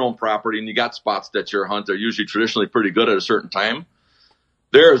got your own property and you got spots that your hunt are usually traditionally pretty good at a certain time.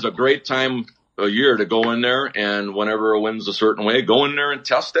 There is a great time a year to go in there, and whenever a wind's a certain way, go in there and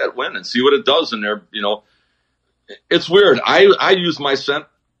test that wind and see what it does in there. It's weird. I use my scent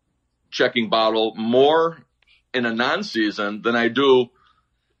checking bottle more in a non-season than I do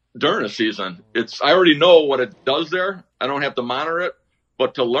during a season. I already know what it does there. I don't have to monitor it,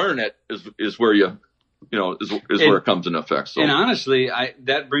 but to learn it is where where it comes into effect. So. And honestly,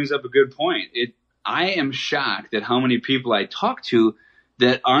 that brings up a good point. I am shocked at how many people I talk to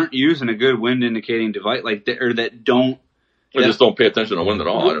that aren't using a good wind indicating device, that don't. They just don't pay attention to wind at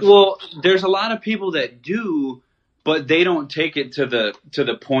all. Well, there's a lot of people that do, but they don't take it to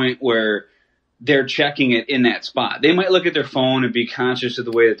the point where they're checking it in that spot. They might look at their phone and be conscious of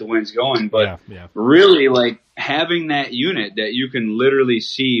the way that the wind's going, but really, like, having that unit that you can literally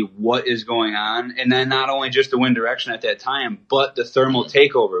see what is going on, and then not only just the wind direction at that time, but the thermal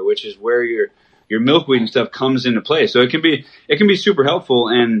takeover, which is where your milkweed and stuff comes into play. So it can be super helpful.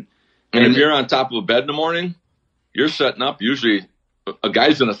 And if you're on top of a bed in the morning, you're setting up. Usually, a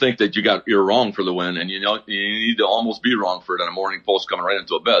guy's going to think that you're wrong for the wind, and you need to almost be wrong for it on a morning post coming right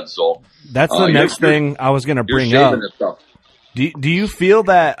into a bed. So that's the next thing I was going to bring up. Do you feel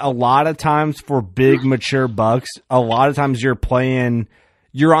that a lot of times for big mature bucks, a lot of times you're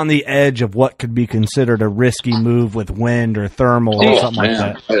on the edge of what could be considered a risky move with wind or thermal or something like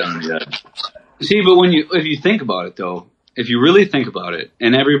that? Yeah. See, but if you think about it, though, if you really think about it,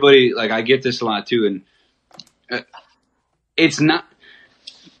 and everybody, like, I get this a lot too, and it's not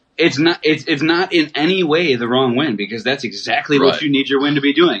in any way the wrong wind, because that's exactly what you need your wind to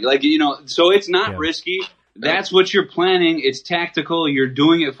be doing. Like, so it's not risky. That's what you're planning. It's tactical. You're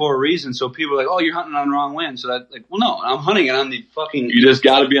doing it for a reason. So people are like, oh, you're hunting on the wrong wind. So that's like, well, no, I'm hunting it on the fucking. You just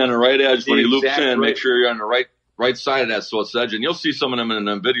got to be on the right edge when he loops in. Make sure you're on the right side of that swift edge. And you'll see some of them in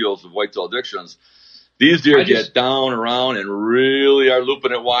them videos of whitetail addictions. These deer get down around and really are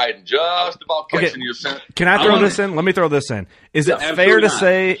looping it wide and just about catching your scent. Can I throw this in? Let me throw this in. Is it fair to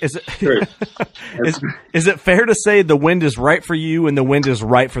say? Is it fair to say the wind is right for you and the wind is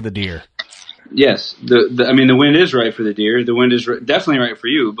right for the deer? Yes, the wind is right for the deer. The wind is definitely right for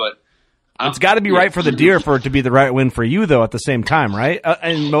you, but it's got to be right for the deer for it to be the right wind for you, though. At the same time, right?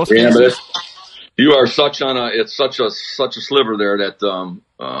 In most cases, but you are such a sliver there that,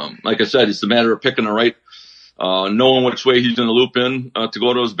 like I said, it's a matter of picking the right, knowing which way he's going to loop in to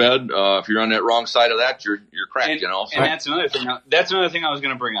go to his bed. If you're on that wrong side of that, you're cracked. So. And that's another thing. That's another thing I was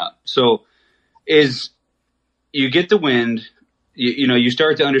going to bring up. So, is you get the wind. You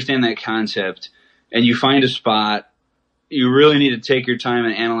start to understand that concept, and you find a spot. You really need to take your time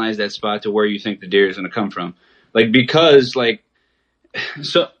and analyze that spot to where you think the deer is going to come from,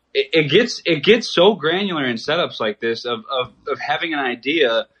 so it gets so granular in setups like this of having an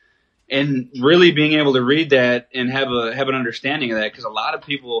idea and really being able to read that and have an understanding of that, because a lot of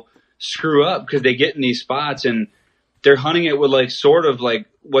people screw up because they get in these spots and they're hunting it with sort of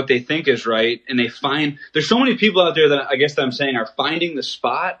what they think is right, and there's so many people out there that I guess that I'm saying are finding the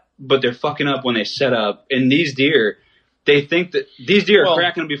spot, but they're fucking up when they set up. And these deer, they think that these deer are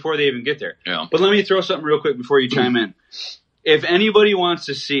cracking them before they even get there. Yeah. But let me throw something real quick before you chime in. If anybody wants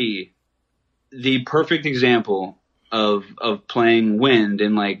to see the perfect example of playing wind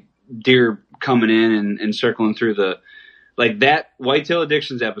and deer coming in and circling through that Whitetail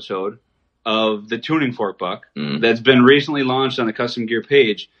Addictions episode of the tuning fork buck that's been recently launched on the Custom Gear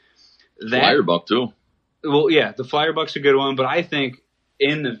page. Flyer buck too. Well, yeah, the flyer buck's a good one, but I think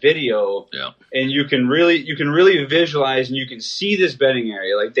in the video, and you can really visualize and you can see this bedding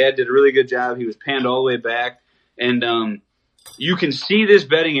area. Like, Dad did a really good job. He was panned all the way back, and you can see this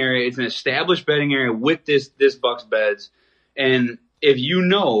bedding area. It's an established bedding area with this buck's beds, and if you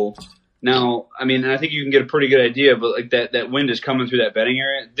know. Now, I mean, I think you can get a pretty good idea, but that wind is coming through that bedding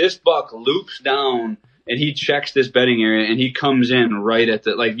area. This buck loops down and he checks this bedding area and he comes in right at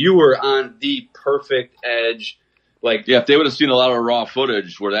you were on the perfect edge. If they would have seen a lot of raw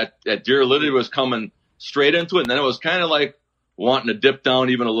footage where that deer literally was coming straight into it, and then it was kind of wanting to dip down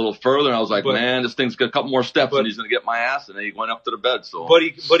even a little further. And I was like, man, this thing's got a couple more steps and he's going to get my ass. And then he went up to the bed. So, but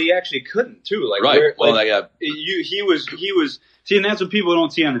he actually couldn't too. Like, right. Well, he was see, and that's what people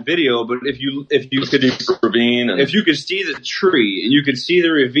don't see on the video. But if you could ravine, and if you could see the tree and you could see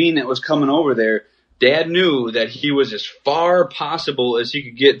the ravine that was coming over there, Dad knew that he was as far possible as he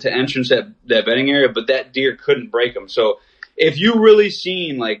could get to entrance that bedding area, but that deer couldn't break him. So if you really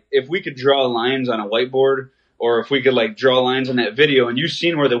seen, like, if we could draw lines on a whiteboard, or if we could, like, draw lines on that video, and you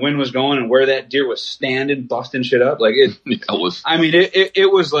seen where the wind was going and where that deer was standing, busting shit up, like, it was. I mean,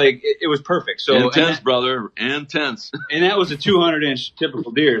 it was like it was perfect. So intense, brother, intense. And that was a 200-inch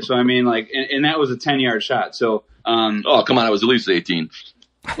typical deer. So I mean, like, and that was a 10-yard shot. So oh, come on, it was at least 18.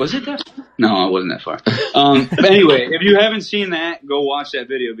 Was it that far? No, it wasn't that far. But anyway, if you haven't seen that, go watch that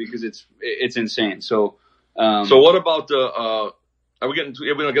video because it's insane. So what about the? Are we getting?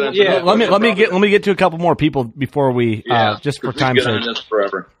 We don't get into that. Let me get to a couple more people before we just for time's sake. This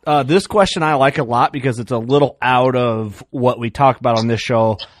forever. This question I like a lot because it's a little out of what we talk about on this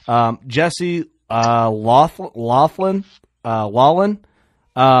show. Jesse Laughlin.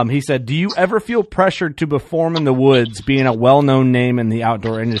 He said, do you ever feel pressured to perform in the woods, being a well-known name in the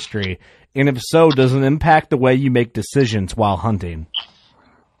outdoor industry? And if so, does it impact the way you make decisions while hunting?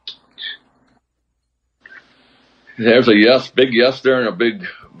 There's a big yes there, and a big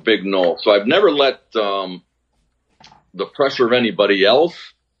no. So I've never let the pressure of anybody else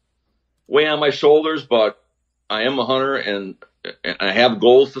weigh on my shoulders, but I am a hunter, and I have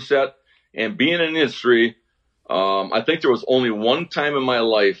goals to set. And being in the industry, I think there was only one time in my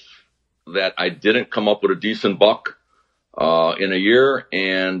life that I didn't come up with a decent buck in a year,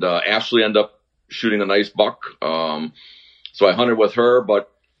 and Ashley ended up shooting a nice buck. So I hunted with her, but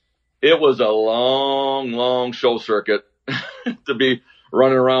it was a long show circuit to be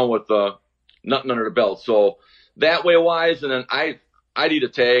running around with nothing under the belt. So that way wise, and then I'd eat a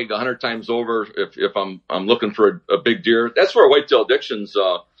tag 100 times over if I'm looking for a big deer. That's where Whitetail Addictions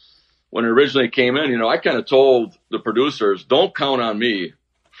when it originally came in, I kind of told the producers, don't count on me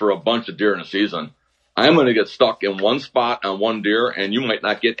for a bunch of deer in a season. I'm going to get stuck in one spot on one deer, and you might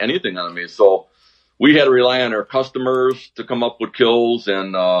not get anything out of me. So we had to rely on our customers to come up with kills,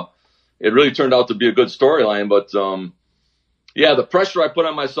 and it really turned out to be a good storyline. But, the pressure I put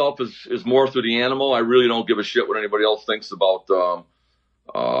on myself is more through the animal. I really don't give a shit what anybody else thinks about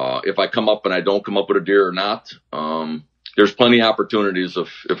if I come up and I don't come up with a deer or not. There's plenty of opportunities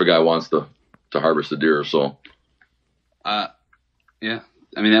if a guy wants to harvest a deer. So, I mean,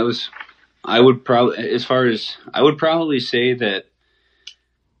 I would probably say that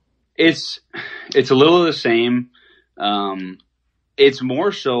it's a little of the same. It's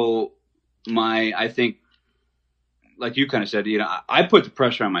more so I think, like you kind of said, I put the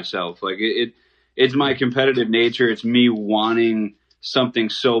pressure on myself. Like it's my competitive nature. It's me wanting something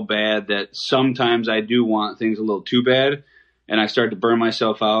so bad that sometimes I do want things a little too bad, and I start to burn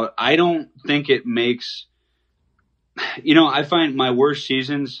myself out. I don't think it makes, I find my worst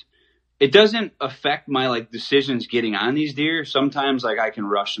seasons, it doesn't affect my like decisions getting on these deer. Sometimes like I can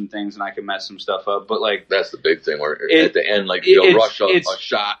rush some things and I can mess some stuff up, but like that's the big thing where at the end, like you'll rush a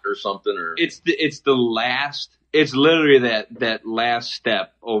shot or something, or it's literally that last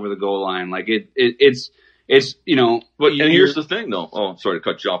step over the goal line. Like it's but and here's the thing though. Oh, sorry to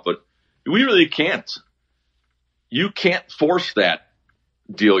cut you off, but we really can't. You can't force that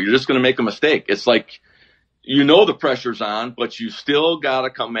deal. You're just going to make a mistake. It's like, the pressure's on, but you still got to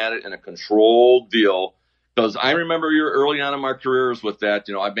come at it in a controlled deal. Because I remember early on in my careers with that,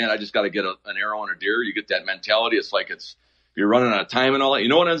 I just got to get an arrow on a deer. You get that mentality. It's like you're running out of time and all that. You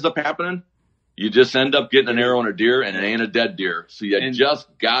know what ends up happening? You just end up getting an arrow on a deer, and it ain't a dead deer. So you just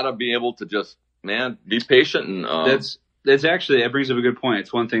got to be able to just, be patient. And that's actually, that brings up a good point.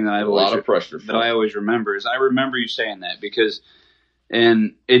 It's one thing that I always remember is I remember you saying that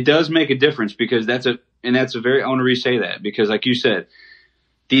and it does make a difference because I want to re-say that because like you said,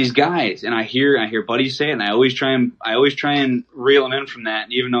 these guys, and I hear buddies say it, and I always try and reel them in from that.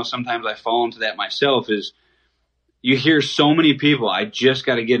 And even though sometimes I fall into that myself, is you hear so many people, I just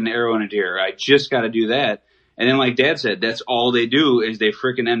got to get an arrow in a deer. I just got to do that. And then like Dad said, that's all they do is they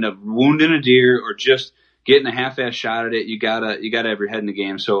freaking end up wounding a deer or just getting a half-ass shot at it. You gotta have your head in the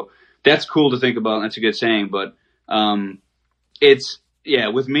game. So that's cool to think about. And that's a good saying, but,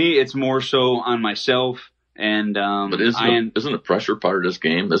 with me, it's more so on myself. And, but isn't the pressure part of this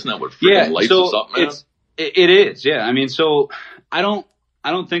game? Isn't that what freaking lights us up, man? It is. Yeah. I mean, so I don't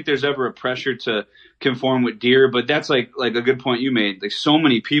think there's ever a pressure to conform with deer, but that's like a good point you made. Like so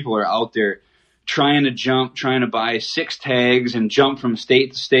many people are out there trying to buy 6 tags and jump from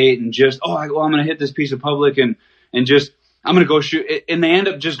state to state and just, I'm going to hit this piece of public and just I'm going to go shoot, and they end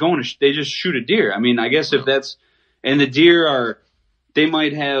up just they just shoot a deer. I mean, I guess if that's, and the deer they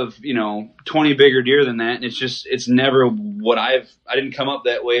might have, 20 bigger deer than that. And it's never what I didn't come up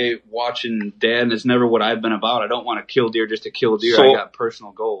that way watching Dad, and it's never what I've been about. I don't want to kill deer just to kill deer. I got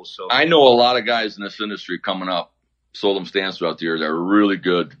personal goals. So I know a lot of guys in this industry coming up, sold them stands out there. They're really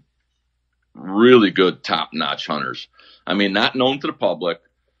good, top-notch hunters. I mean, not known to the public.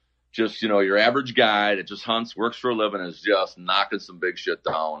 Just, your average guy that just hunts, works for a living, is just knocking some big shit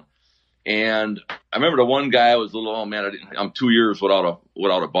down. And I remember the one guy was a little, I'm 2 years without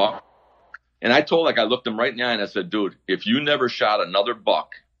a buck. And I looked him right in the eye and I said, dude, if you never shot another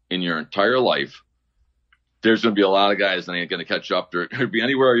buck in your entire life, there's going to be a lot of guys that ain't going to catch up or be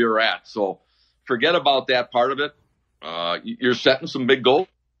anywhere you're at. So forget about that part of it. You're setting some big goals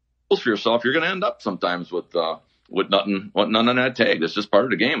for yourself. You're going to end up sometimes with nothing on that tag. That's just part of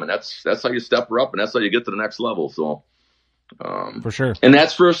the game. And that's how you step her up, and that's how you get to the next level. So, for sure. And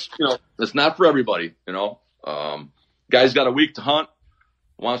that's it's not for everybody, guy's got a week to hunt,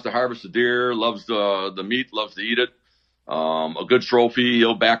 wants to harvest a deer, loves the meat, loves to eat it. A good trophy.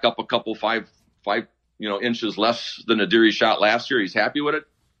 He'll back up a couple, five, inches less than the deer he shot last year. He's happy with it.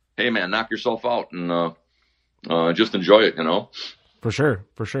 Hey man, knock yourself out and, just enjoy it, For sure.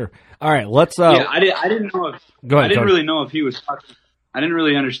 All right, let's. I didn't know if. Go ahead. I didn't really know if he was talking. I didn't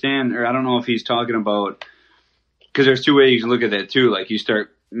really understand, or I don't know if he's talking about. Because there's two ways you can look at that too. Like you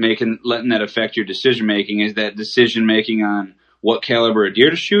start letting that affect your decision making. Is that decision making on what caliber of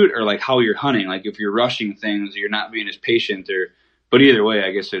deer to shoot, or like how you're hunting? Like if you're rushing things, you're not being as patient. But either way,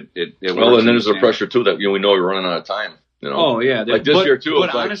 I guess it well, and then there's the pressure too that we know we're running out of time. Oh yeah, like this year too.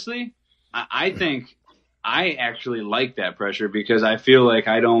 But honestly, I think. I actually like that pressure because I feel like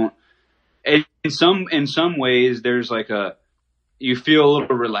I don't. In some ways, there's like you feel a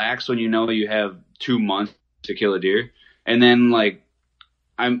little relaxed when you have 2 months to kill a deer, and then like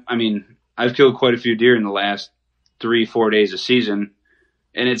I've killed quite a few deer in the last 3-4 days of season,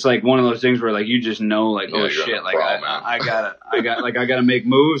 and it's like one of those things where like you just know like oh shit like I gotta make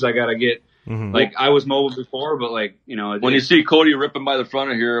moves, I gotta get. Mm-hmm. Like I was mobile before, but like when you see Cody ripping by the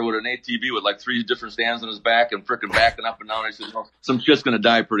front of here with an ATV with like 3 different stands on his back and freaking backing up and down, I said, some shit's gonna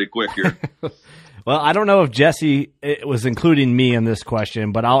die pretty quick here. Well, I don't know if Jesse was including me in this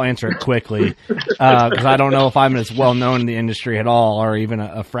question, but I'll answer it quickly because I don't know if I'm as well known in the industry at all, or even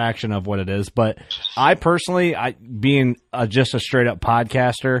a fraction of what it is. But I personally, being just a straight up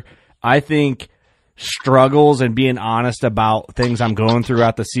podcaster, I think struggles and being honest about things I'm going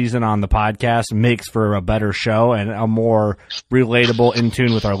throughout the season on the podcast makes for a better show and a more relatable, in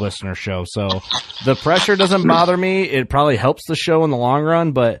tune with our listener show. So the pressure doesn't bother me. It probably helps the show in the long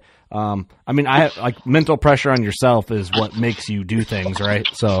run, but I have like mental pressure on yourself is what makes you do things, right?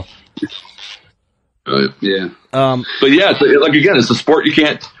 So yeah. But yeah, like again, it's a sport. You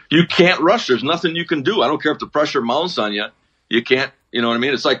can't rush. There's nothing you can do. I don't care if the pressure mounts on you. You can't. You know what I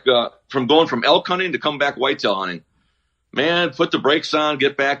mean? It's like from going from elk hunting to come back whitetail hunting. Man, put the brakes on,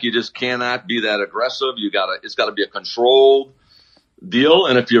 get back. You just cannot be that aggressive. It's gotta be a controlled deal.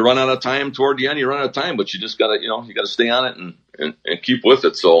 And if you run out of time toward the end, you run out of time. But you just gotta, you gotta stay on it and keep with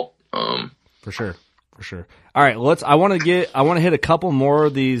it. So, for sure. All right, I want to hit a couple more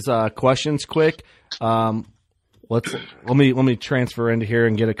of these questions quick. Let me transfer into here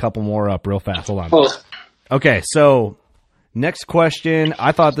and get a couple more up real fast. Hold on. Oh. Okay, so. Next question.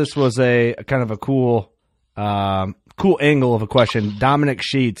 I thought this was a kind of a cool angle of a question. Dominic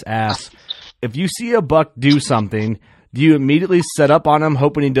Sheets asks, if you see a buck do something, do you immediately set up on him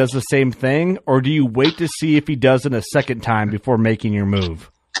hoping he does the same thing, or do you wait to see if he does it a second time before making your move?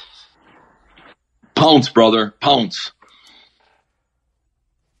 Pounce, brother. Pounce.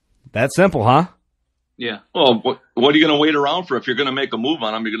 That simple, huh? Yeah. Well, what are you going to wait around for? If you're going to make a move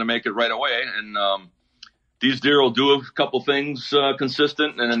on him, you're going to make it right away. And these deer will do a couple things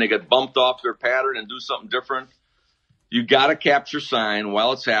consistent, and then they get bumped off their pattern and do something different. You got to capture sign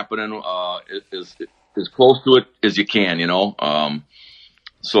while it's happening, as close to it as you can,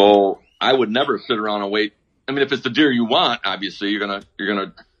 So I would never sit around and wait. I mean, if it's the deer you want, obviously you're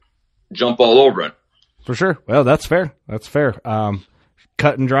gonna jump all over it. For sure. Well, that's fair.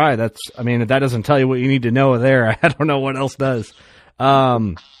 Cut and dry. If that doesn't tell you what you need to know there, I don't know what else does.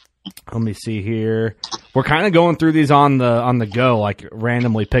 Let me see here. We're kind of going through these on the go, like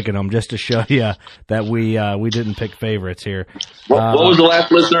randomly picking them, just to show you that we didn't pick favorites here. What was the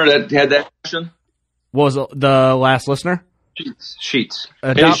last listener that had that question? What was the last listener? Sheets.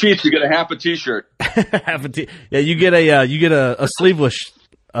 Hey, Sheets, you get a half a T-shirt. Yeah, you get a sleeveless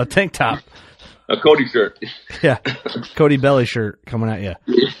tank top. A Cody shirt. Yeah, Cody belly shirt coming at you.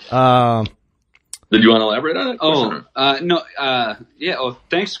 Did you want to elaborate on it? No. Yeah. Oh,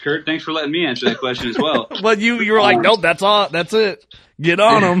 thanks, Kurt. Thanks for letting me answer that question as well. Well, you were like, nope, that's all. That's it. Get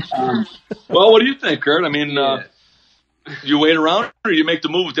on them. Well, what do you think, Kurt? I mean, you wait around or you make the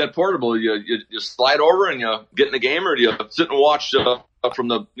move with that portable? You slide over and you get in the game, or do you sit and watch from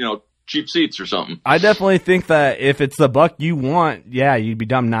the cheap seats or something? I definitely think that if it's the buck you want, yeah, you'd be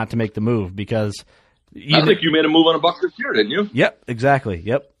dumb not to make the move because I think you made a move on a buck this year, didn't you? Yep, exactly.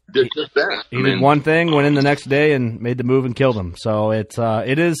 Yep. Did just that. He did one thing, went in the next day, and made the move and killed him. So it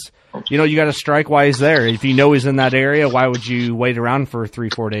is, you got to strike while he's there. If you know he's in that area, why would you wait around for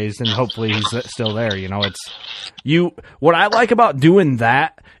 3-4 days and hopefully he's still there? What I like about doing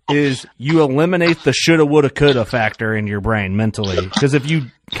that is you eliminate the shoulda, woulda, coulda factor in your brain mentally. Because if you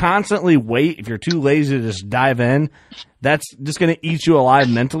constantly wait, if you're too lazy to just dive in, that's just going to eat you alive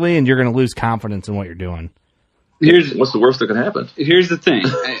mentally, and you're going to lose confidence in what you're doing. What's the worst that can happen? Here's the thing.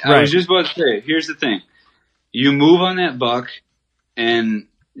 I was just about to say, here's the thing. You move on that buck, and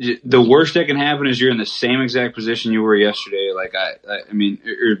the worst that can happen is you're in the same exact position you were yesterday. Like, I mean,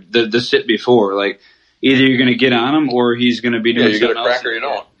 or the sit before. Like, either you're going to get on him or he's going to be doing something else. You're going to crack or you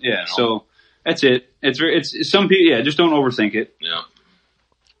don't. Yeah, so that's it. It's some people, just don't overthink it. Yeah.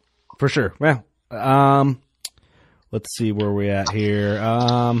 For sure. Well, let's see where we're at here.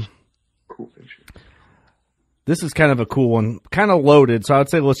 This is kind of a cool one, kind of loaded, so I would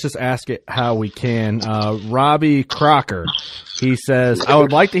say let's just ask it how we can. Robbie Crocker, he says, I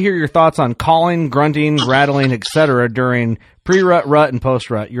would like to hear your thoughts on calling, grunting, rattling, etc. during pre-rut, rut, and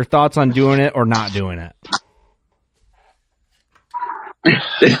post-rut. Your thoughts on doing it or not doing it?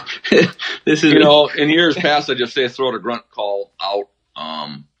 This is, in years past, I just say throw the grunt call out.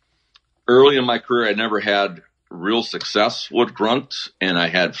 Early in my career, I never had real success with grunts, and I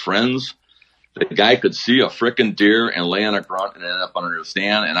had friends. The guy could see a frickin' deer and lay on a grunt and end up under the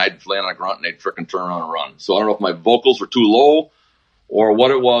stand, and I'd lay on a grunt and they'd frickin' turn around and run. So I don't know if my vocals were too low or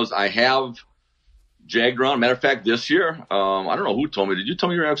what it was. I have jagged around. Matter of fact, this year, I don't know who told me. Did you tell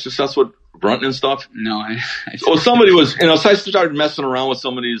me you were having success with grunting and stuff? No. So somebody was, so I started messing around with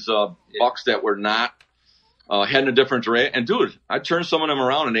some of these bucks that were not heading a different direction. And dude, I turned some of them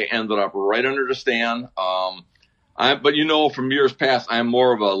around and they ended up right under the stand. But from years past, I'm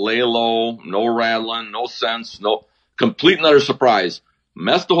more of a lay low, no rattling, no sense, no complete and utter surprise.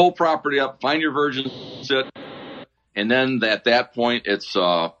 Mess the whole property up, find your virgin sit, and then at that point, it's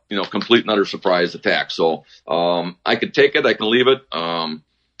complete and utter surprise attack. So I can take it, I can leave it.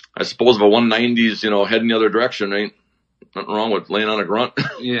 I suppose if a 190's heading the other direction, ain't nothing wrong with laying on a grunt.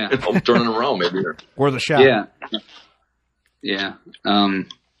 Yeah, turning around maybe. Or the shot. Yeah.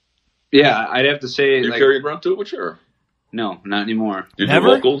 Yeah, I'd have to say. Do you carry a grunt tube? Sure. No, not anymore. Did you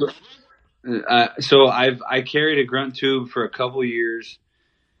vocals? So I carried a grunt tube for a couple years.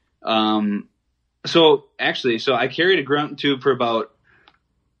 So I carried a grunt tube for about.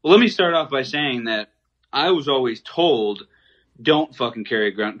 Well, let me start off by saying that I was always told, don't fucking carry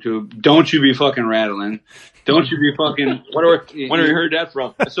a grunt tube. Don't you be fucking rattling. Don't you be fucking. When have you heard that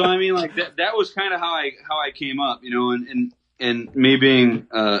from? So I mean, like that was kind of how I came up, and me being,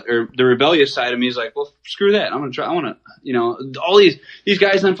 or the rebellious side of me is like, well, screw that. I'm going to try. I want to, all these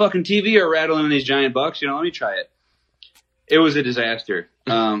guys on fucking TV are rattling these giant bucks. Let me try it. It was a disaster.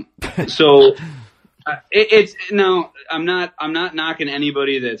 So I'm not knocking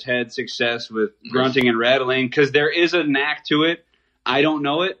anybody that's had success with grunting and rattling because there is a knack to it. I don't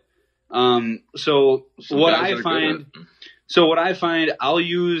know it. So what I find, I'll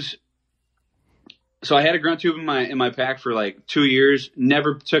use. So I had a grunt tube in my pack for like 2 years,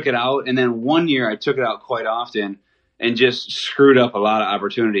 never took it out. And then 1 year I took it out quite often and just screwed up a lot of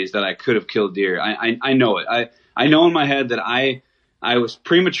opportunities that I could have killed deer. I know it. I know in my head that I was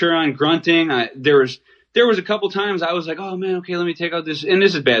premature on grunting. There was a couple times I was like, oh man, okay, let me take out this. And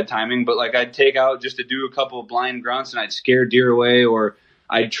this is bad timing, but like I'd take out just to do a couple of blind grunts and I'd scare deer away, or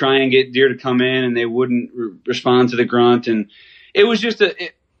I'd try and get deer to come in and they wouldn't respond to the grunt. And it was just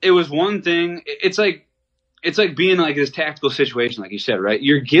it was one thing. It's like being like this tactical situation, like you said, right?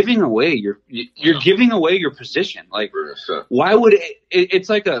 You're giving away giving away your position. Like, why would it's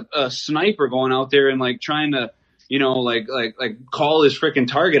like a sniper going out there and like trying to, like call his freaking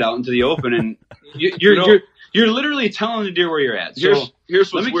target out into the open, and you're literally telling the deer where you're at. So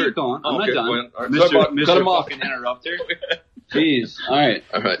here's what's let me weird. Keep going. I'm okay, not done. Right. Mr. Cut him off. Fucking interrupter. Jeez. All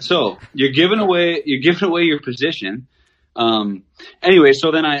right. So you're giving away your position. Anyway,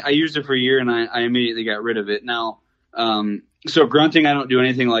 so then I used it for a year and I immediately got rid of it. Now, so grunting, I don't do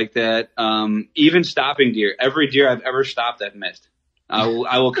anything like that. Even stopping deer, every deer I've ever stopped, I've missed.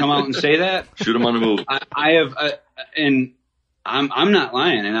 I will come out and say that. Shoot them on the move. I have, and I'm not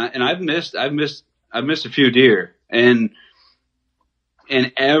lying. And I've missed a few deer, and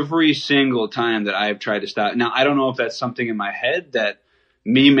every single time that I've tried to stop. Now, I don't know if that's something in my head that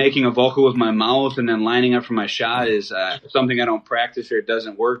me making a vocal with my mouth and then lining up for my shot is something I don't practice or it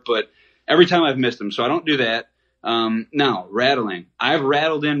doesn't work. But every time I've missed them, so I don't do that. Now, rattling. I've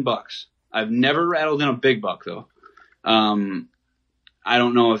rattled in bucks. I've never rattled in a big buck though. I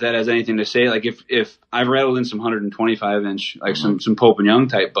don't know if that has anything to say. Like if I've rattled in some 125 inch, like some Pope and Young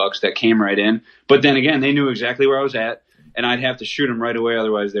type bucks that came right in, but then again, they knew exactly where I was at and I'd have to shoot them right away.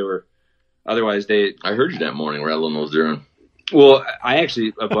 Otherwise they, I heard you that morning rattling those deer in. Well, I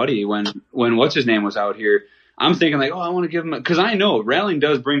actually, a buddy, when what's his name was out here, I'm thinking like, I want to give him, because I know rattling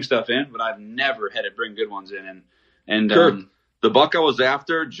does bring stuff in, but I've never had it bring good ones in. And Kurt, the buck I was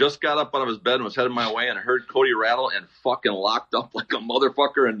after just got up out of his bed and was headed my way, and I heard Cody rattle and fucking locked up like a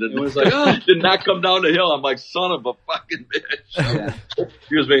motherfucker, and it was like, did not come down the hill. I'm like, son of a fucking bitch. Yeah.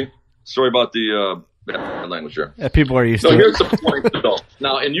 Excuse me. Sorry about the bad language here. Yeah, people are used So to here's it. the point, though.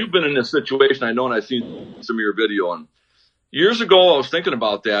 Now, and you've been in this situation, I know, and I've seen some of your video. And years ago, I was thinking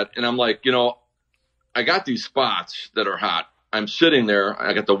about that, and I'm like, I got these spots that are hot. I'm sitting there.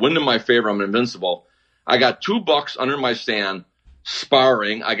 I got the wind in my favor. I'm invincible. I got 2 bucks under my stand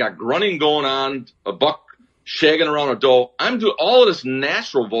sparring. I got grunting going on, a buck shagging around a doe. I'm doing all of this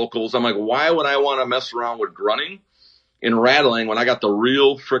natural vocals. I'm like, why would I want to mess around with grunting and rattling when I got the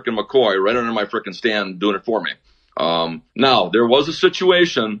real frickin' McCoy right under my frickin' stand doing it for me? Now, there was a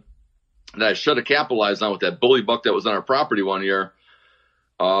situation that I should have capitalized on with that bully buck that was on our property one year.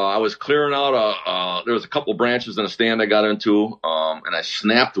 I was clearing out there was a couple branches in a stand I got into, and I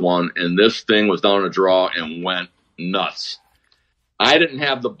snapped one, and this thing was down in a draw and went nuts. I didn't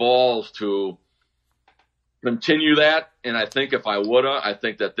have the balls to continue that, and I think if I woulda, I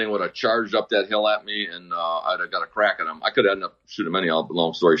think that thing would have charged up that hill at me, and I'd have got a crack at him. I could have ended up shooting him anyhow,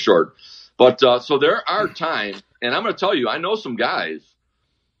 long story short. But so there are times, and I'm going to tell you, I know some guys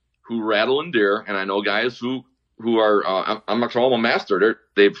who rattle in deer, and I know guys who are I'm not calling them a master.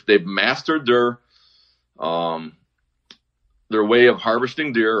 They've mastered their way of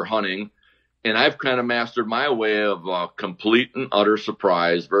harvesting deer or hunting, and I've kind of mastered my way of complete and utter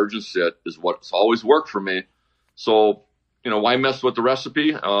surprise. Virgin sit is what's always worked for me. So why mess with the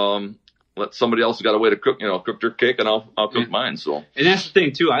recipe? Let somebody else who got a way to cook their cake, and I'll cook mine. So, and that's the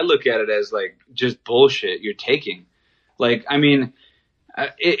thing too. I look at it as like just bullshit you're taking. Like, I mean,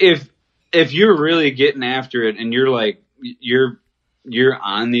 if you're really getting after it and you're like, you're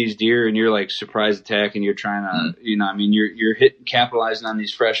on these deer and you're like surprise attack and you're trying to, you're capitalizing on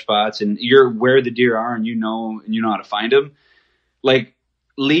these fresh spots and you're where the deer are and you know how to find them. Like,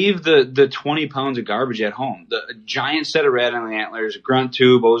 leave the 20 pounds of garbage at home, the giant set of rattling antlers, grunt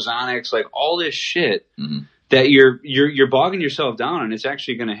tube, ozonics, like all this shit that you're bogging yourself down, and it's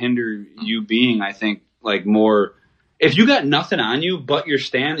actually going to hinder you being, I think, like more. If you got nothing on you but your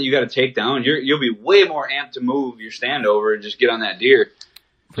stand that you got to take down, you'll be way more amped to move your stand over and just get on that deer.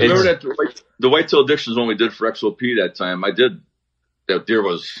 Remember that the whitetail addictions one we did for XOP that time? That deer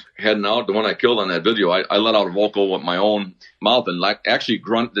was heading out. The one I killed on that video, I let out a vocal with my own mouth and actually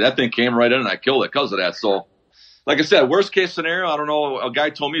grunt. That thing came right in and I killed it because of that. So, like I said, worst case scenario, I don't know. A guy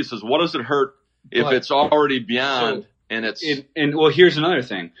told me, he says, what does it hurt if it's already beyond and it's. And well, here's another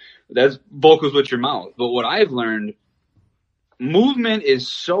thing. That's vocals with your mouth. But what I've learned, movement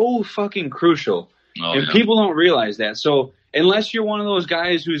is so fucking crucial, and people don't realize that. So unless you're one of those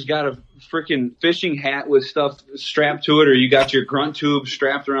guys who's got a freaking fishing hat with stuff strapped to it, or you got your grunt tube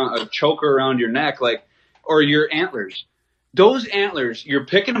strapped around a choker around your neck, like, or your antlers, those antlers, you're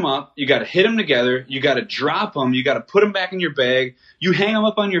picking them up, you got to hit them together, you got to drop them, you got to put them back in your bag, you hang them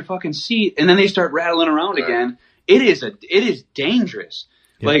up on your fucking seat, and then they start rattling around again. It is dangerous.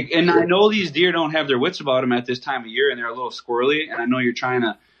 Yeah. Like, and I know these deer don't have their wits about them at this time of year, and they're a little squirrely, and I know you're trying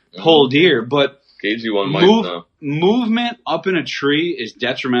to pull deer, but cagey one movement up in a tree is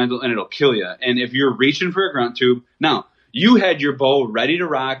detrimental, and it'll kill you. And if you're reaching for a grunt tube, now, you had your bow ready to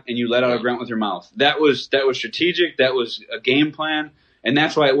rock, and you let out a grunt with your mouth. That was strategic, that was a game plan, and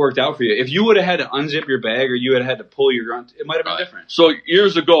that's why it worked out for you. If you would have had to unzip your bag, or you had to pull your grunt, it might have been different. So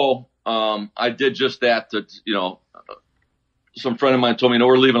years ago, I did just that some friend of mine told me,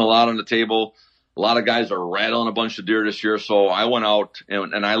 we're leaving a lot on the table. A lot of guys are rattling a bunch of deer this year. So I went out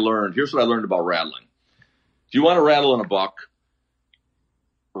and I learned, here's what I learned about rattling. If you want to rattle in a buck,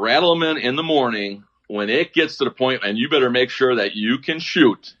 rattle them in the morning when it gets to the point, and you better make sure that you can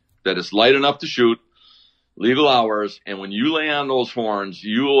shoot, that it's light enough to shoot, legal hours. And when you lay on those horns,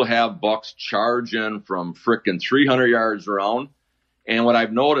 you will have bucks charge in from frickin' 300 yards around. And what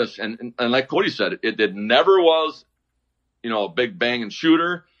I've noticed, and like Cody said, it never was, a big banging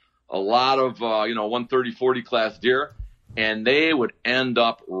shooter. a lot of 130, 40 class deer, and they would end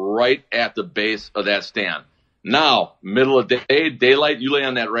up right at the base of that stand. Now, middle of day, daylight, you lay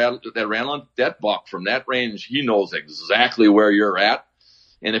on that rattling, that buck from that range, he knows exactly where you're at.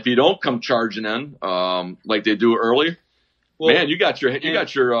 And if you don't come charging in like they do early, man, you got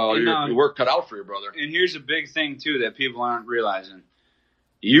your work cut out for you, brother. And here's a big thing too that people aren't realizing.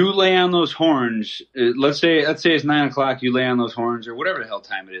 You lay on those horns. Let's say it's 9:00. You lay on those horns, or whatever the hell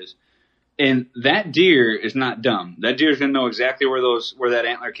time it is, and that deer is not dumb. That deer is gonna know exactly where that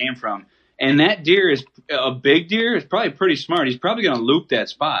antler came from. And that deer is a big deer. Is probably pretty smart. He's probably gonna loop that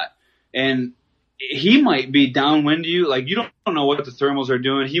spot, and he might be downwind to you. Like, you don't know what the thermals are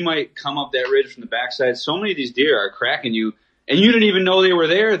doing. He might come up that ridge from the backside. So many of these deer are cracking you, and you didn't even know they were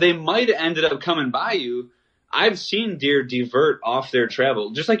there. They might have ended up coming by you. I've seen deer divert off their travel,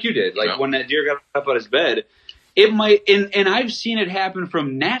 just like you did. Like, when that deer got up out of his bed, it might, and I've seen it happen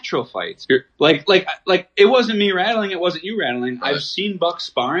from natural fights. Like it wasn't me rattling, it wasn't you rattling. Right. I've seen bucks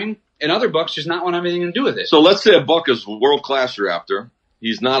sparring, and other bucks just not want anything to do with it. So let's say a buck is world class you're after.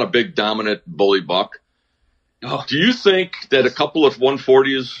 He's not a big, dominant bully buck. Oh. Do you think that a couple of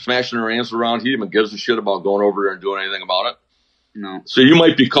 140s smashing their hands around, he even gives a shit about going over there and doing anything about it? No. So you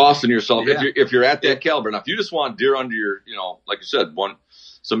might be costing yourself if you're at that caliber. Now, if you just want deer under your, like you said,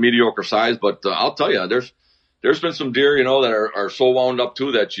 some mediocre size, but I'll tell you, there's been some deer, that are so wound up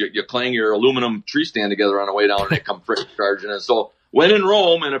too that you clang your aluminum tree stand together on the way down and they come frick charging. And so when in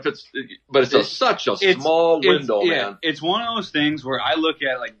Rome, and it's such a small window, man. It's one of those things where I look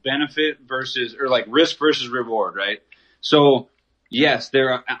at like benefit versus, or like risk versus reward, right? So yes,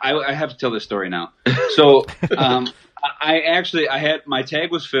 I have to tell this story now. So, I had, my tag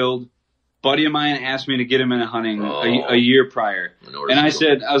was filled. Buddy of mine asked me to get him in a hunting a year prior. And I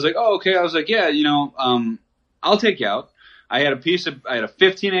was like, oh, okay. I was like, yeah, I'll take you out. I had a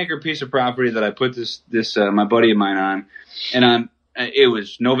 15-acre piece of property that I put this my buddy of mine on, and it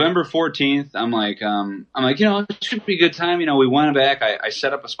was November 14th. I'm like, it should be a good time. We went back. I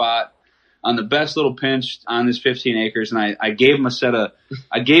set up a spot on the best little pinch on this 15 acres, and I gave him a set of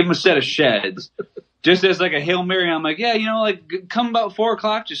sheds. Just as like a Hail Mary, I'm like, yeah, come about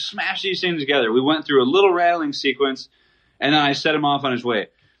 4:00, just smash these things together. We went through a little rattling sequence, and then I set him off on his way.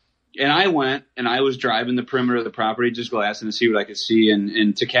 And I went, and I was driving the perimeter of the property, just glassing to see what I could see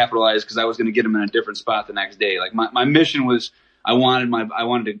and to capitalize, because I was going to get him in a different spot the next day. Like, my mission was, I wanted my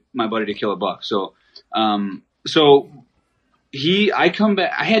buddy to kill a buck. So, I come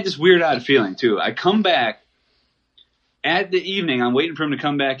back. I had this weird odd feeling too. I come back at the evening. I'm waiting for him to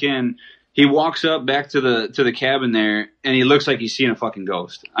come back in. He walks up back to the cabin there, and he looks like he's seen a fucking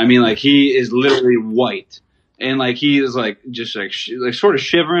ghost. I mean, like, he is literally white, and like he is like just like sort of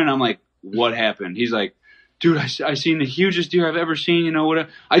shivering. I'm like, what happened? He's like, dude, I seen the hugest deer I've ever seen.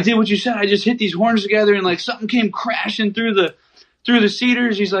 I did what you said. I just hit these horns together, and like something came crashing through the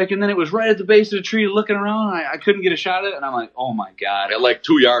cedars. He's like, and then it was right at the base of the tree, looking around. I couldn't get a shot at it, and I'm like, oh my god, at like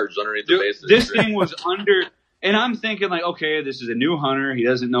 2 yards underneath the base of the tree. This thing was under. And I'm thinking, like, okay, this is a new hunter. He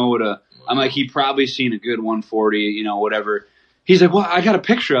doesn't know I'm like, he probably seen a good 140, whatever. He's like, well, I got a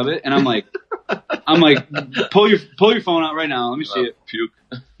picture of it. And I'm like, pull your phone out right now. Let me see it. Puke.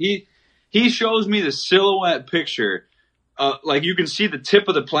 He shows me the silhouette picture. Like, you can see the tip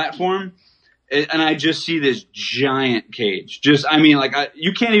of the platform. And I just see this giant cage.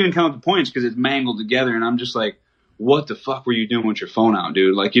 You can't even count the points because it's mangled together. And I'm just like, what the fuck were you doing with your phone out,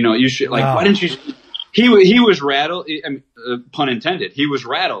 dude? Like, you should, like, why didn't you... He was rattled, pun intended. He was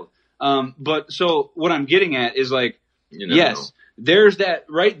rattled. But so what I'm getting at is like, yes, there's that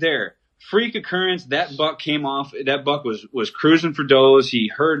right there. Freak occurrence. That buck came off. That buck was cruising for does. He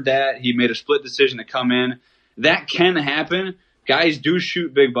heard that. He made a split decision to come in. That can happen. Guys do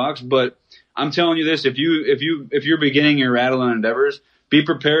shoot big bucks, but I'm telling you this: if you're beginning your rattling endeavors, be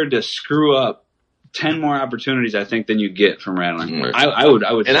prepared to screw up 10 more opportunities, I think, than you get from rattling. Right. I would.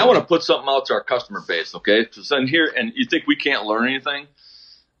 And I want to put something out to our customer base, okay? So in here, and you think we can't learn anything?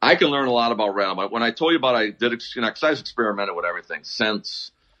 I can learn a lot about rattling. But when I told you about, I experimented with everything,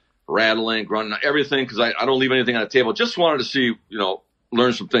 scents, rattling, grunting, everything, because I don't leave anything on the table. Just wanted to see,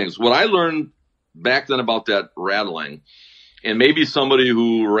 learn some things. What I learned back then about that rattling, and maybe somebody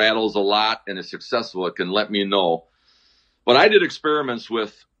who rattles a lot and is successful can let me know. But I did experiments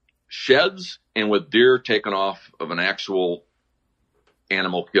with sheds and with deer taken off of an actual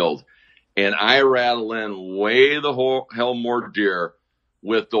animal killed. And I rattle in way the hell more deer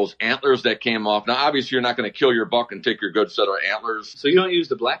with those antlers that came off. Now, obviously, you're not going to kill your buck and take your good set of antlers. So you don't use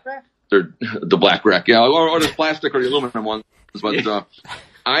the black rack? They're the black rack, yeah, or the plastic or the aluminum ones. But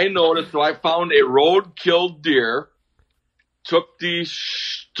I noticed, so I found a road-killed deer took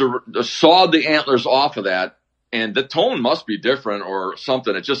sawed the antlers off of that, and the tone must be different or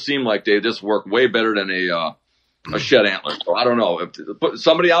something. It just seemed like they just work way better than a shed antler. So I don't know. If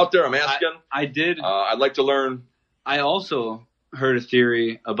somebody out there, I'm asking. I did. I'd like to learn. I also heard a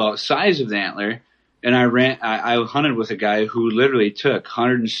theory about size of the antler, and I hunted with a guy who literally took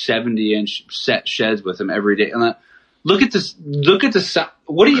 170-inch set sheds with him every day. And look at this. Look at the size.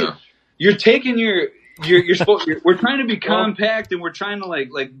 What are you? You're taking you're supposed. We're trying to be compact, and we're trying to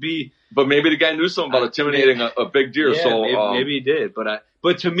like be. But maybe the guy knew something about intimidating a big deer. Yeah, so maybe he did.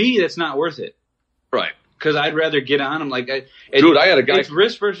 But to me, that's not worth it. Right. Because I'd rather get on him. Dude, I had a guy. It's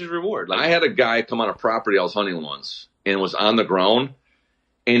risk versus reward. I had a guy come on a property I was hunting once and was on the ground,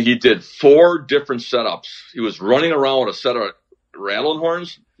 and he did 4 different setups. He was running around with a set of rattling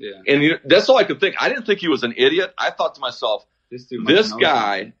horns. Yeah. And that's all I could think. I didn't think he was an idiot. I thought to myself, this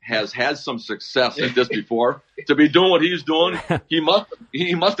guy has had some success at this before. To be doing what he's doing, he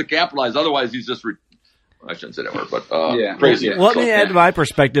must have capitalized. Otherwise, he's just I shouldn't say that word, but crazy. Yeah. Let me add my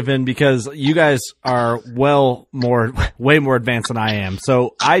perspective in, because you guys are way more advanced than I am.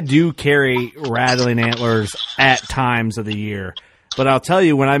 So I do carry rattling antlers at times of the year. But I'll tell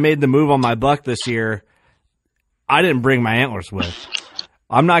you, when I made the move on my buck this year, I didn't bring my antlers with.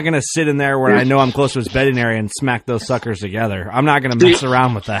 I'm not going to sit in there where I know I'm close to his bedding area and smack those suckers together. I'm not going to mess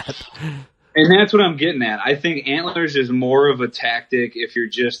around with that. And that's what I'm getting at. I think antlers is more of a tactic if you're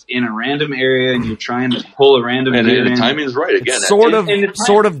just in a random area and you're trying to pull a random deer in. The timing is right again. It's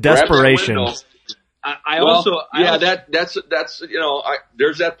sort of desperation. That's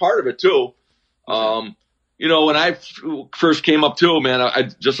there's that part of it too. When I first came up too, man, I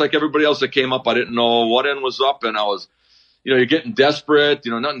just like everybody else that came up, I didn't know what end was up, and I was, you're getting desperate.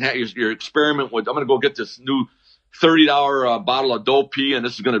 Nothing. Your experiment with, I'm going to go get this new $30 bottle of Doe P, and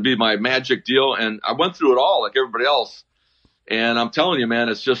this is going to be my magic deal. And I went through it all like everybody else. And I'm telling you, man,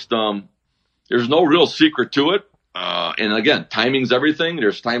 it's just there's no real secret to it. And again, timing's everything.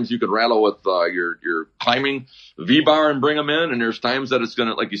 There's times you could rattle with your climbing V-bar and bring them in, and there's times that it's going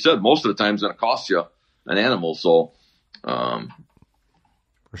to, like you said, most of the time it's going to cost you an animal. So, for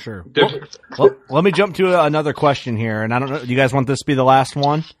sure. Well, let me jump to another question here, and I don't know. Do you guys want this to be the last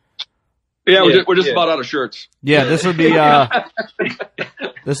one? Yeah, we're just about out of shirts. Yeah, this would be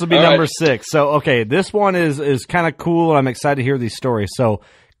number 6. So, okay, this one is kind of cool, and I'm excited to hear these stories. So,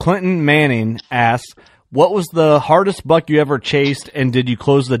 Clinton Manning asks, what was the hardest buck you ever chased, and did you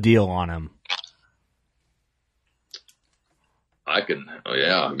close the deal on him?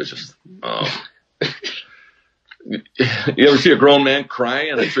 It's just. You ever see a grown man crying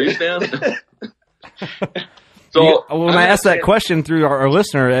in a tree stand? So when I ask that question through our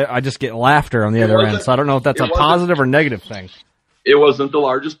listener, I just get laughter on the other end. So I don't know if that's a positive or negative thing. It wasn't the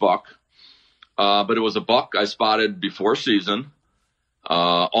largest buck, but it was a buck I spotted before season.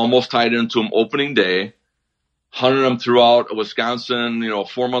 Almost tied into him opening day. Hunted him throughout Wisconsin,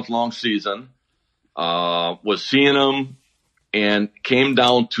 4-month-long season. Was seeing him and came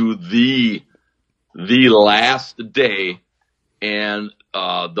down to the last day, and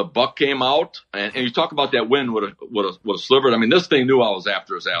the buck came out, and you talk about that wind would have slivered. I mean, this thing knew I was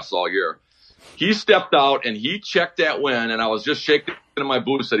after his ass all year. He stepped out and he checked that wind, and I was just shaking in my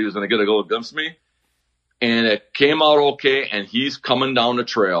boots that he was going to get a go against me, and it came out okay. And he's coming down the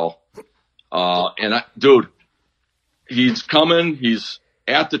trail, he's coming. He's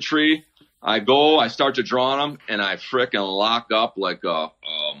at the tree. I start to draw on him, and I frickin' lock up like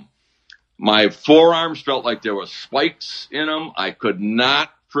my forearms felt like there was spikes in them. I could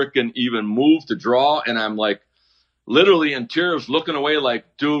not frickin' even move to draw. And I'm like literally in tears looking away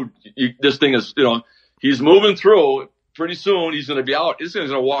like, dude, this thing is, he's moving through. Pretty soon he's going to be out. He's going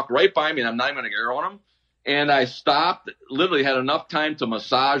to walk right by me, and I'm not even going to arrow on him. And I stopped, literally had enough time to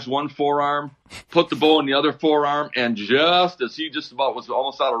massage one forearm, put the bow in the other forearm. And just as he just about was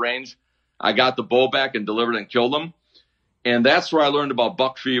almost out of range, I got the bow back and delivered and killed him. And that's where I learned about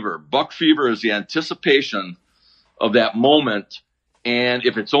buck fever. Buck fever is the anticipation of that moment. And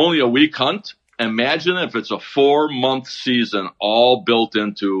if it's only a week hunt, imagine if it's a 4-month season all built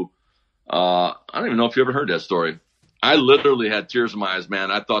into, I don't even know if you ever heard that story. I literally had tears in my eyes,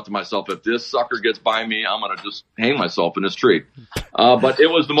 man. I thought to myself, if this sucker gets by me, I'm going to just hang myself in this tree. But it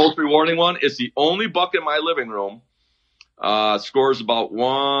was the most rewarding one. It's the only buck in my living room. Scores about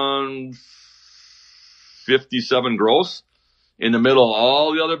 157 gross. In the middle of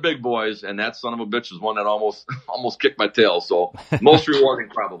all the other big boys, and that son of a bitch is one that almost kicked my tail. So most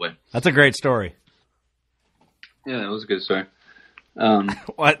rewarding, probably. That's a great story. Yeah, that was a good story.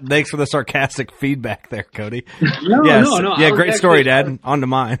 Thanks for the sarcastic feedback there, Cody. No. Yeah, great story, Dad. On to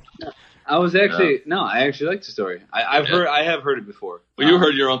mine. I was actually I actually like the story. I have heard it before. Well, you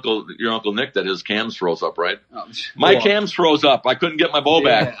heard your uncle Nick that his cams froze up, right? My cams froze up. I couldn't get my bow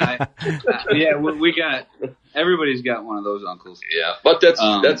back. We got everybody's got one of those uncles. Yeah, but that's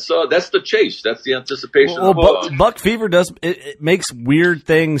the chase. That's the anticipation. Well, buck fever does it makes weird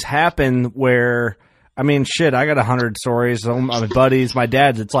things happen where. I mean, shit, I got 100 stories. My buddies, my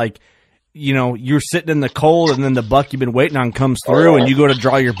dad's, it's like, you're sitting in the cold and then the buck you've been waiting on comes through and you go to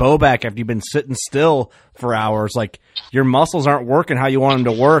draw your bow back after you've been sitting still for hours. Like, your muscles aren't working how you want them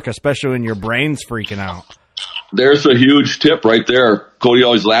to work, especially when your brain's freaking out. There's a huge tip right there. Cody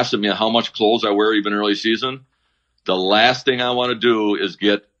always laughs at me at how much clothes I wear even early season. The last thing I want to do is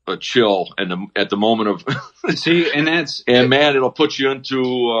get a chill at the moment of... See, and man, it'll put you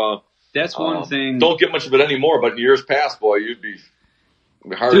into... That's one thing. Don't get much of it anymore, but in years past, boy, you'd be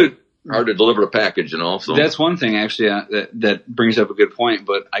hard to deliver the package, So that's one thing actually that brings up a good point.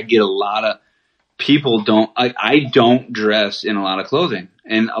 But I get a lot of people I don't dress in a lot of clothing,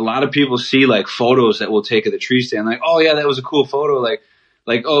 and a lot of people see like photos that we'll take at the tree stand, like, oh yeah, that was a cool photo, like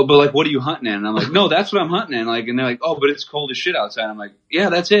oh, but like, what are you hunting in? And I'm like, no, that's what I'm hunting in. Like, and they're like, oh, but it's cold as shit outside. I'm like, yeah,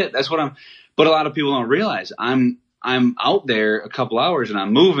 that's it. That's what I'm. But a lot of people don't realize I'm out there a couple hours and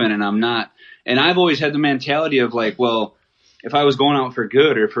I'm moving and I'm not, and I've always had the mentality of like, well, if I was going out for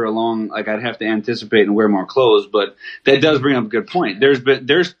good or for a long, like I'd have to anticipate and wear more clothes, but that does bring up a good point. There's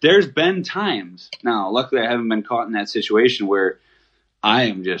been times now, luckily I haven't been caught in that situation where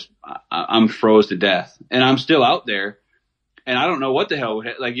I'm froze to death and I'm still out there and I don't know what the hell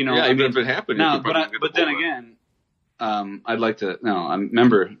would, like, even if it happened. No, but then again, I'd like to. No, I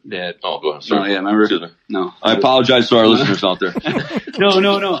remember that. Oh, go ahead. Sorry. No, yeah, remember. Excuse me. No, I apologize to our listeners out there.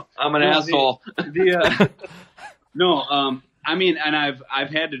 No. I'm an asshole. I mean, and I've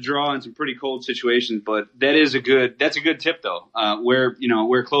had to draw in some pretty cold situations, but that's a good tip though.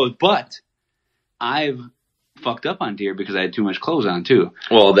 Wear clothes, but I've fucked up on deer because I had too much clothes on too.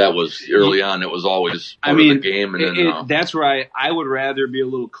 Well, that was early on. It was always part of the game, and then that's where I would rather be a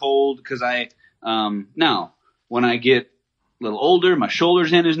little cold because now. When I get a little older, my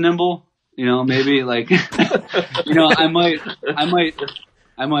shoulders ain't as nimble. Maybe like, I might have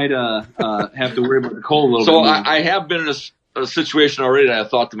to worry about the cold a little bit. So I have been in a situation already that I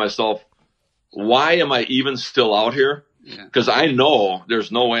thought to myself, why am I even still out here? Because I know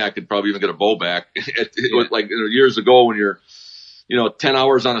there's no way I could probably even get a bow back. Like years ago when you're, 10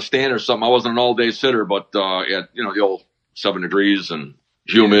 hours on a stand or something. I wasn't an all day sitter, but the old 7 degrees and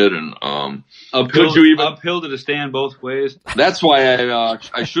humid and uphill to the stand both ways. That's why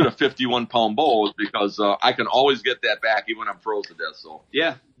I shoot a 51-pound bow because I can always get that back even when I'm froze to death. So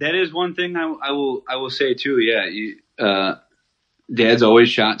yeah, that is one thing I will say too. Yeah, Dad's always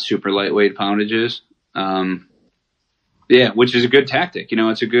shot super lightweight poundages. Which is a good tactic.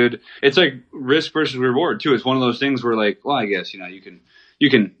 It's like risk versus reward too. It's one of those things where like, well, I guess you can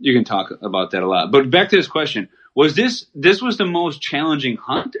talk about that a lot. But back to this question. Was this was the most challenging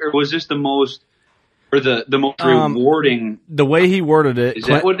hunt, or was this the most rewarding? The way he worded it, is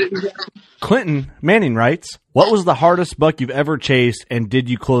that what it is? Clinton Manning writes, "What was the hardest buck you've ever chased, and did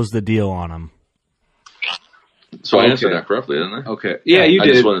you close the deal on him?" So I answered that correctly, didn't I? Okay. Yeah, you did.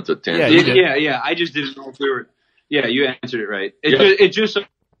 I just wanted to tangent. Yeah. I just didn't know if we were. Yeah, you answered it right. It just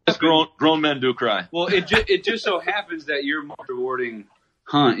grown men do cry. Well, it just so happens that your most rewarding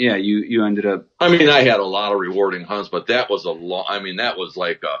hunt, yeah, you ended up. I mean, I had a lot of rewarding hunts, but that was that was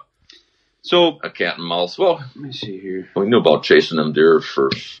like a cat and mouse. Well, let me see here. We knew about chasing them deer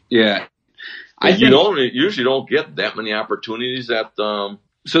first. Yeah, usually don't get that many opportunities at.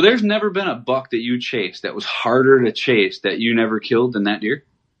 So there's never been a buck that you chased that was harder to chase that you never killed than that deer.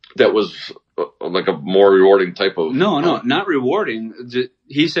 That was like a more rewarding type of. No, not rewarding.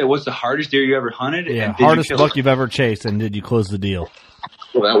 He said, "What's the hardest deer you ever hunted?" Yeah, hardest buck you've ever chased, and did you close the deal?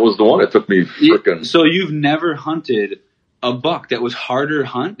 Well, that was the one. It took me freaking. So you've never hunted a buck that was harder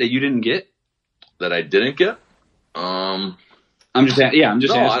hunt that you didn't get? That I didn't get? I'm just asking.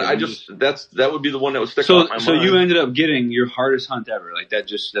 That would be the one that would stick out in my mind. So you ended up getting your hardest hunt ever. Like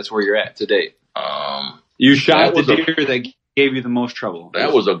that's where you're at today. You shot the deer that gave you the most trouble.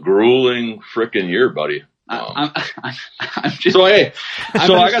 That was a grueling freaking year, buddy. I'm just, so I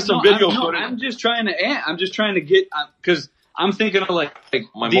got some video footage. I'm just trying to get because I'm thinking of like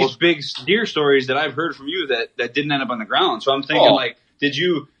these big deer stories that I've heard from you that didn't end up on the ground. So I'm thinking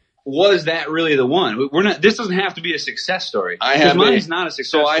was that really the one? We're not. This doesn't have to be a success story. Mine's not a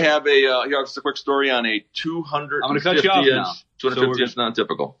success. So story. I have just a quick story on a 250 I'm going to cut you off now. 250 inch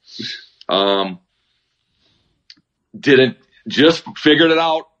non-typical. Didn't just figured it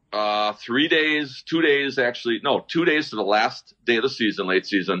out. 2 days to the last day of the season, late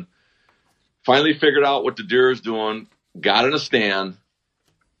season. finally figured out what the deer is doing, got in a stand,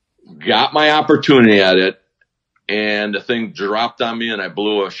 got my opportunity at it, and the thing dropped on me, and I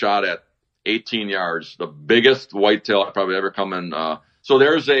blew a shot at 18 yards, the biggest whitetail I've probably ever come in. So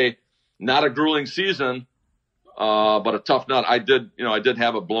there's not a grueling season, but a tough nut. I did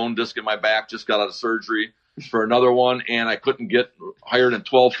have a blown disc in my back, just got out of surgery for another one, and I couldn't get higher than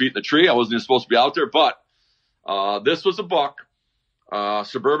 12 feet in the tree. I wasn't even supposed to be out there, but this was a buck,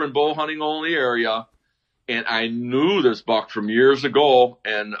 suburban bow hunting only area, and I knew this buck from years ago,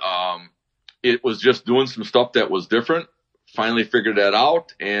 and it was just doing some stuff that was different. Finally figured that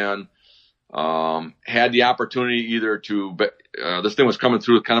out, and had the opportunity either to this thing was coming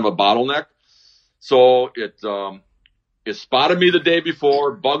through kind of a bottleneck, so it spotted me the day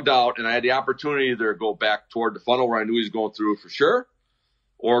before, bugged out, and I had the opportunity to either go back toward the funnel where I knew he was going through for sure,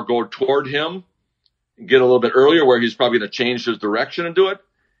 or go toward him and get a little bit earlier where he's probably going to change his direction and do it.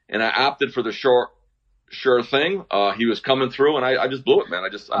 And I opted for the sure thing. He was coming through, and I just blew it, man.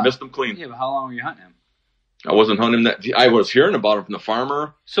 I missed him clean. Yeah, but how long were you hunting him? I wasn't hunting that. I was hearing about him from the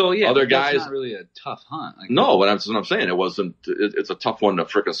farmer. So yeah, other guys. That's not really a tough hunt. No, but that's what I'm saying. It wasn't. It's a tough one to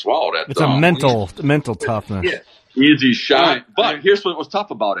freaking swallow. That it's a mental toughness. Yeah, easy shot. Right. But here's what was tough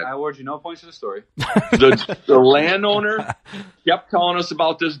about it. I award you no points to the story. The landowner kept telling us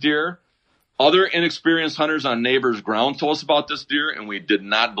about this deer. Other inexperienced hunters on neighbors' ground told us about this deer, and we did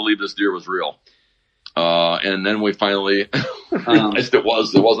not believe this deer was real. And then we finally realized it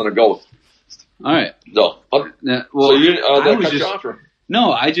wasn't a ghost. All right. No. Well, so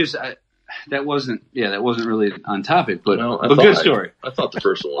that wasn't really on topic, but a good story. I thought the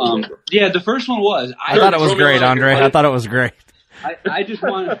first one was. Yeah, the first one was. I thought it was great, Andre. I thought it was great. I just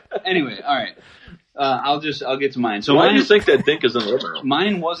want anyway. All right. I'll get to mine. So why do you think that dink is in the living room?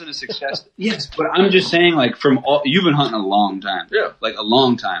 Mine wasn't a success. Yes, but I'm just saying, like, you've been hunting a long time. Yeah. Like a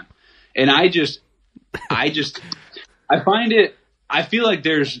long time. And I find it, I feel like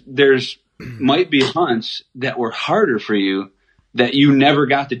there's might be hunts that were harder for you that you never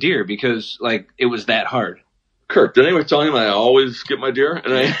got the deer because like it was that hard. Kurt, did anyone tell him I always get my deer?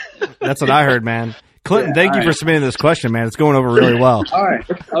 And That's what I heard, man. Clinton, thank you for submitting this question, man. It's going over really well. All right.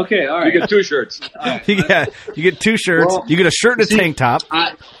 Okay. All right. You get 2 shirts. Right. You get 2 shirts. Well, you get a shirt and a tank top.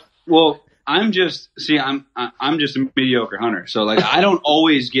 I'm just a mediocre hunter. So like, I don't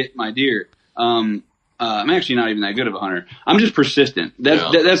always get my deer. I'm actually not even that good of a hunter. I'm just persistent.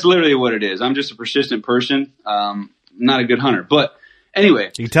 That's literally what it is. I'm just a persistent person. Not a good hunter. But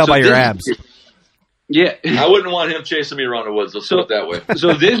anyway. You can tell by your abs. Yeah. I wouldn't want him chasing me around the woods. Let's put it that way.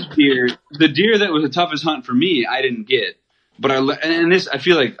 So this deer, the deer that was the toughest hunt for me, I didn't get. But I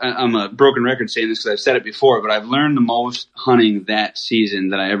feel like I'm a broken record saying this because I've said it before, but I've learned the most hunting that season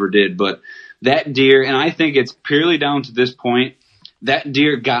that I ever did. But that deer, and I think it's purely down to this point, that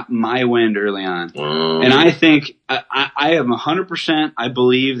deer got my wind early on. And I think I am 100%, I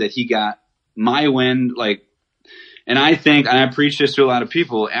believe that he got my wind, like, and I think, and I preached this to a lot of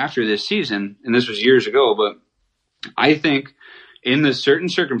people after this season, and this was years ago, but I think in this certain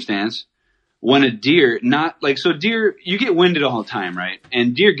circumstance, when a deer, not like, so deer, you get winded all the time, right?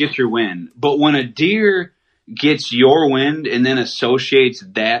 And deer get your wind. But when a deer gets your wind and then associates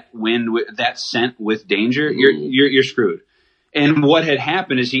that wind with that scent with danger, you're screwed. And what had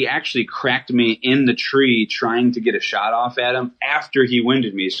happened is he actually cracked me in the tree trying to get a shot off at him after he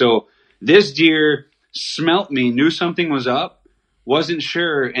winded me. So this deer smelt me, knew something was up, wasn't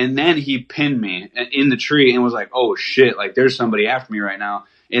sure, and then he pinned me in the tree and was like, oh shit, like there's somebody after me right now.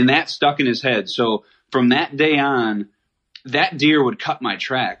 And that stuck in his head. So from that day on, that deer would cut my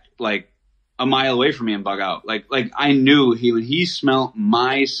track like a mile away from me and bug out. Like I knew when he smelt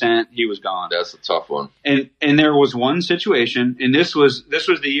my scent, he was gone. That's a tough one. And there was one situation, and this was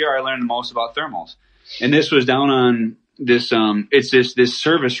the year I learned the most about thermals. And this was down on this it's this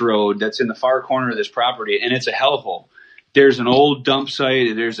service road that's in the far corner of this property, and it's a hellhole. There's an old dump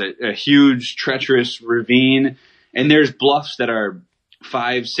site, there's a huge treacherous ravine, and there's bluffs that are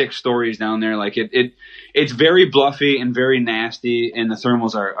 5-6 stories down there. Like it's very bluffy and very nasty, and the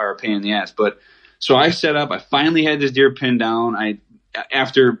thermals are a pain in the ass. But so I set up. I finally had this deer pinned down.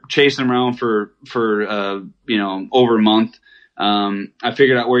 After chasing him around for over a month, I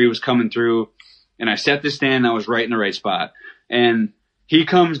figured out where he was coming through, and I set the stand. I was right in the right spot, and he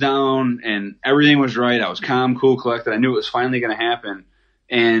comes down, and everything was right. I was calm, cool, collected. I knew it was finally going to happen,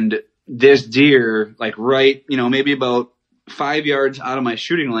 and this deer, like right, maybe about 5 yards out of my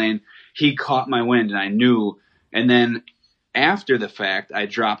shooting lane, he caught my wind, and I knew. And then after the fact, I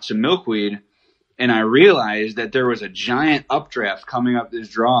dropped some milkweed, and I realized that there was a giant updraft coming up this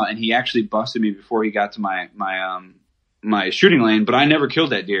draw, and he actually busted me before he got to my my shooting lane, but I never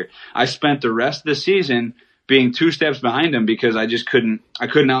killed that deer. I spent the rest of the season being 2 steps behind him because I just couldn't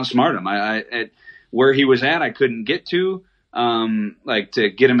outsmart him. At where he was at, I couldn't get to, like to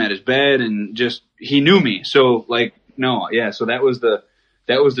get him at his bed, and just, he knew me. So like, no, yeah. So that was the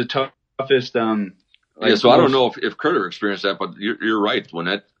toughest, yeah, so I don't know if Kurt ever experienced that, but you're right.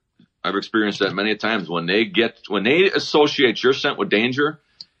 I've experienced that many times when they associate your scent with danger,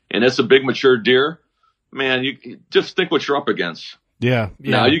 and it's a big mature deer, man, you just think what you're up against. Yeah.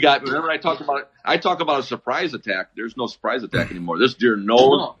 Now remember I talk about a surprise attack. There's no surprise attack anymore. This deer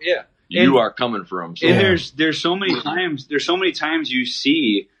knows you are coming for him. So. And there's so many times you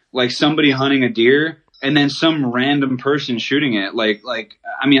see like somebody hunting a deer and then some random person shooting it. Like,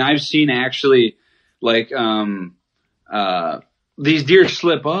 I mean, I've seen actually, like, these deer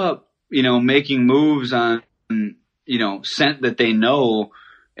slip up, making moves on, scent that they know.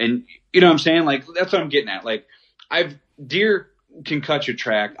 And you know what I'm saying? Like, that's what I'm getting at. Like, deer can cut your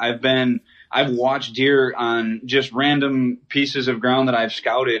track. I've watched deer on just random pieces of ground that I've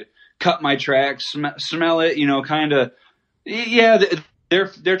scouted, cut my track, smell it, kind of,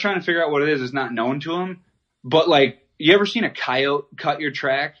 they're trying to figure out what it is. It's not known to them. But like, you ever seen a coyote cut your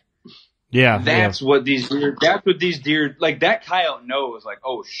track? Yeah, that's what these deer, like that coyote knows, like,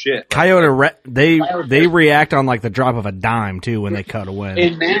 oh shit. Coyote, they react on like the drop of a dime too when they cut away.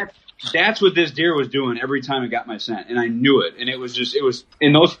 And that's what this deer was doing every time it got my scent, and I knew it. And it was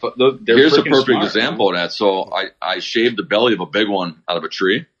in those. Here's a perfect example of that. So I shaved the belly of a big one out of a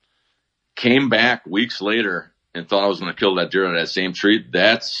tree, came back weeks later and thought I was going to kill that deer in that same tree.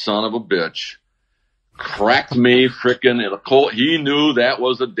 That son of a bitch cracked me freaking in a cold. He knew that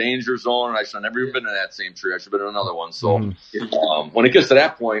was a danger zone, and I should have never even been in that same tree. I should have been in another one. So when it gets to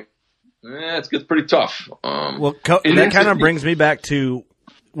that point, it gets pretty tough. That kind of brings me back to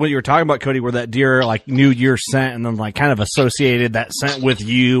what you were talking about, Cody, where that deer like knew your scent and then like kind of associated that scent with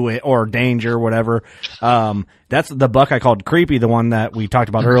you or danger or whatever. That's the buck I called Creepy, the one that we talked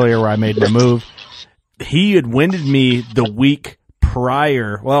about earlier where I made my move. He had winded me the week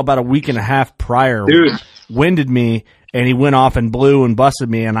prior, about a week and a half prior, winded me, and he went off and blew and busted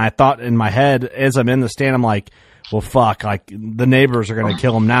me. And I thought in my head, as I'm in the stand, I'm like, well, fuck, like the neighbors are going to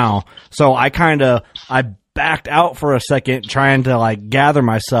kill him now. So I backed out for a second trying to like gather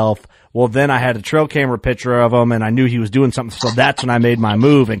myself. Well, then I had a trail camera picture of him and I knew he was doing something. So that's when I made my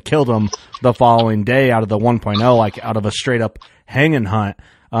move and killed him the following day out of the 1.0, like out of a straight up hanging hunt.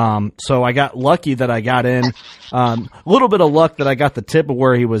 So I got lucky that I got in, a little bit of luck that I got the tip of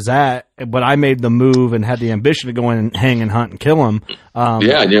where he was at, but I made the move and had the ambition to go in and hang and hunt and kill him. Got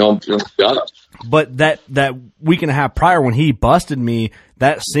it. But that week and a half prior when he busted me,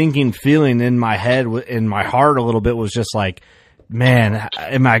 that sinking feeling in my head, in my heart a little bit was just like, man,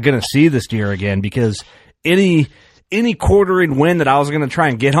 am I going to see this deer again? Because any quartering wind that I was going to try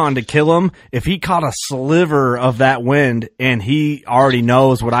and get on to kill him, if he caught a sliver of that wind and he already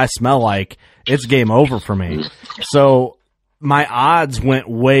knows what I smell like, it's game over for me. So my odds went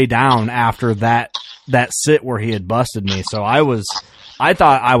way down after that sit where he had busted me. So I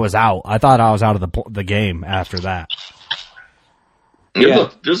thought I was out. I thought I was out of the game after that.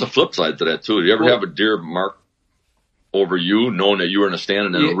 There's a flip side to that too. Do you ever have a deer mark over you, knowing that you were in a stand,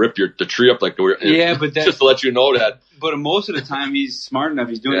 and then rip the tree up like the but just to let you know that. But most of the time, he's smart enough.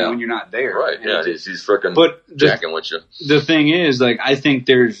 He's doing it when you're not there, right? Yeah, he's freaking jacking with you. The thing is, like, I think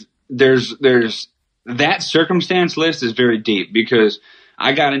there's that circumstance list is very deep because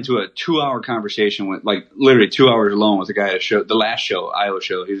I got into a 2-hour conversation with, like, literally 2 hours alone with a guy at the last show, Iowa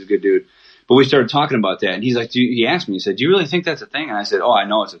show. He was a good dude. But we started talking about that, and he's like, he asked me, he said, do you really think that's a thing? And I said, oh, I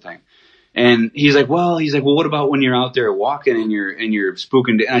know it's a thing. And he's like, well, what about when you're out there walking and you're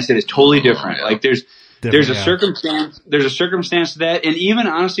spooking? And I said, it's totally different. Yeah. Like there's a circumstance to that. And even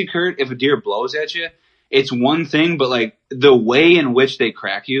honestly, Kurt, if a deer blows at you, it's one thing, but like the way in which they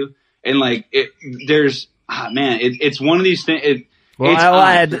crack you and like it's one of these things. Well,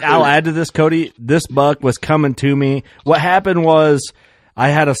 I'll add to this, Cody. This buck was coming to me. What happened was I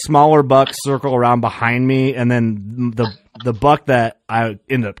had a smaller buck circle around behind me, and then the buck that I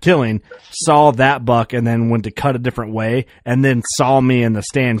ended up killing saw that buck and then went to cut a different way, and then saw me in the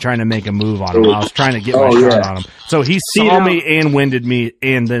stand trying to make a move on him. I was trying to get my shot on him. So he saw me and winded me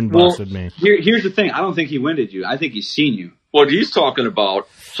and then busted me. Here's the thing. I don't think he winded you. I think he's seen you. What he's talking about.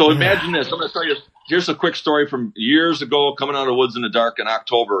 So imagine this. I'm going to tell you. Here's a quick story from years ago, coming out of the woods in the dark in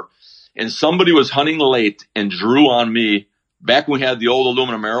October, and somebody was hunting late and drew on me back when we had the old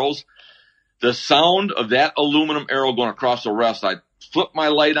aluminum arrows. The sound of that aluminum arrow going across the rest, I flipped my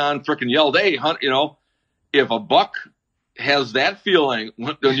light on, freaking yelled, hey, hunt, if a buck has that feeling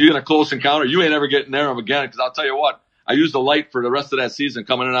when you're in a close encounter, you ain't ever getting near him again, because I'll tell you what, I used the light for the rest of that season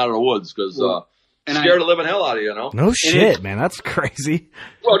coming in and out of the woods because scared the living hell out of you, No shit, man. That's crazy.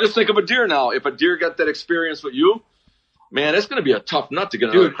 Well, just think of a deer now. If a deer got that experience with you, man, it's going to be a tough nut to get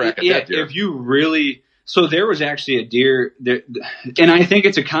another crack at that deer. If you really – so there was actually a deer and I think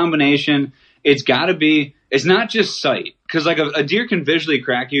it's a combination. It's got to be – it's not just sight because, like, a deer can visually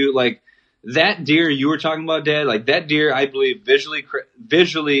crack you. Like, that deer you were talking about, Dad, like, that deer, I believe,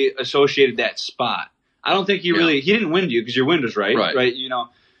 visually associated that spot. I don't think he didn't wind you because your wind was right? You know.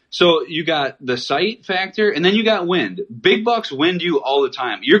 So you got the sight factor, and then you got wind. Big bucks wind you all the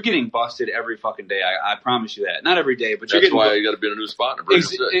time. You're getting busted every fucking day. I promise you that. Not every day, but that's why you got to be in a new spot.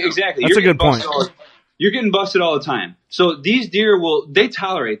 Exactly. That's a good point. You're getting busted all the time. So these deer they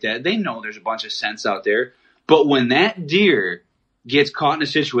tolerate that. They know there's a bunch of scents out there. But when that deer gets caught in a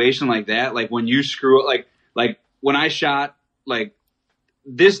situation like that, like when you screw up, like when I shot, like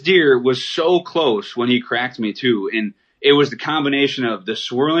this deer was so close when he cracked me too, and it was the combination of the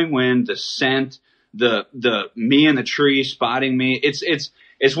swirling wind, the scent, the me in the tree spotting me. It's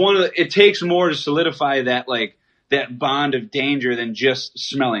one of it takes more to solidify that that bond of danger than just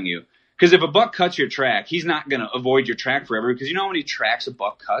smelling you. Because if a buck cuts your track, he's not going to avoid your track forever. Because you know how many tracks a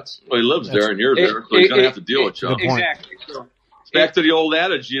buck cuts? Well, he lives there and you're there, so he's going to have to deal with you. Exactly. So, back to the old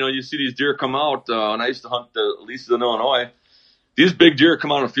adage, you see these deer come out. When I used to hunt the leases in Illinois, these big deer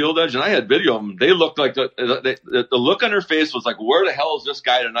come out on a field edge, and I had video of them. They looked like the look on their face was like, where the hell is this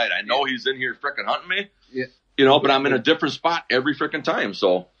guy tonight? I know he's in here frickin' hunting me, but I'm in a different spot every frickin' time.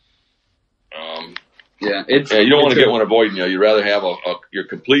 So, you don't want to get one avoiding you. You'd rather have your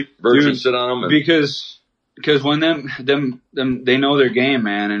complete version sit on them. Because when them they know their game,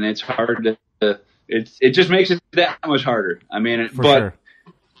 man, and it's hard to it just makes it that much harder. I mean, I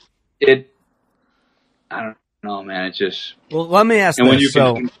don't know, man. It's just let me ask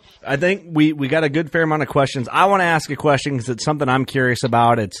this. I think we got a good fair amount of questions. I want to ask a question because it's something I'm curious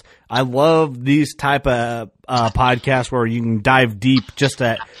about. I love these type of podcasts where you can dive deep just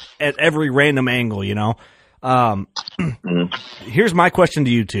at every random angle, you know. Here's my question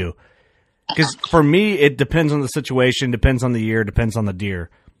to you two, because for me it depends on the situation, depends on the year, depends on the deer.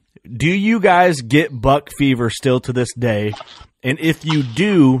 Do you guys get buck fever still to this day? And if you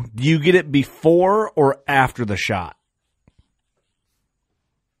do you get it before or after the shot?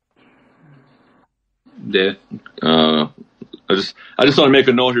 Yeah. I just want to make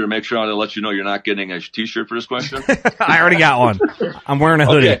a note here to make sure I let you know you're not getting a T-shirt for this question. I already got one. I'm wearing a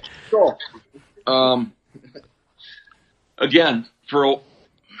hoodie. Okay. So, again,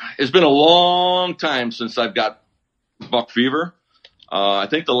 it's been a long time since I've got buck fever. I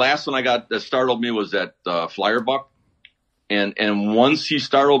think the last one I got that startled me was that flyer buck. And once he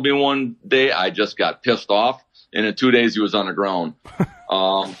startled me one day, I just got pissed off. And in 2 days, he was on the ground.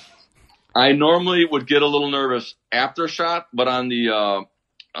 I normally would get a little nervous after a shot, but on the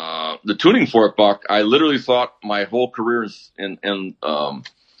tuning fork buck, I literally thought my whole career in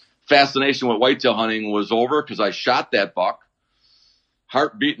fascination with whitetail hunting was over because I shot that buck.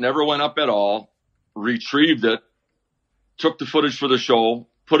 Heartbeat never went up at all. Retrieved it, took the footage for the show,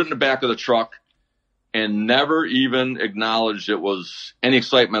 put it in the back of the truck, and never even acknowledged it was any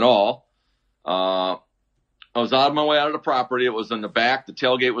excitement at all. I was out of my way out of the property. It was in the back. The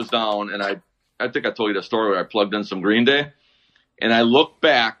tailgate was down. And I think I told you the story where I plugged in some Green Day. And I looked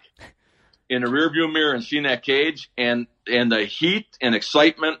back in the rearview mirror and seen that cage. And the heat and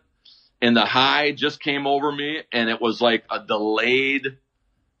excitement and the high just came over me. And it was like a delayed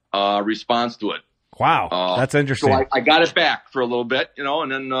response to it. Wow. That's interesting. So I got it back for a little bit,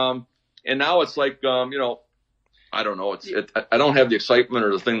 and then and now it's like, I don't know. I don't have the excitement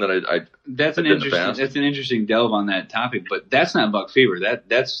or the thing that I. That's an interesting delve on that topic, but that's not buck fever.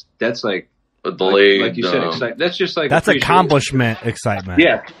 That's like a delayed, like you said. That's just like that's accomplishment excitement.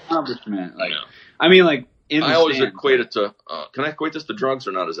 Yeah, accomplishment. Like I mean, like I always equate it to. Can I equate this to drugs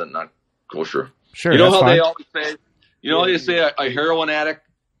or not? Is that not kosher? Sure. You know how fine. They always say. You know how they say a heroin addict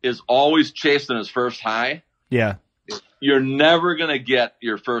is always chasing his first high. Yeah. You're never gonna get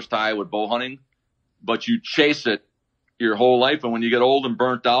your first high with bow hunting. But you chase it your whole life, and when you get old and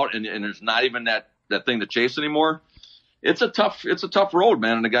burnt out, and there's not even that thing to chase anymore, it's a tough road,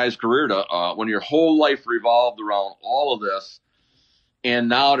 man, in a guy's career to when your whole life revolved around all of this, and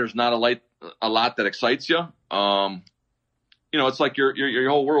now there's not a lot that excites you. It's like your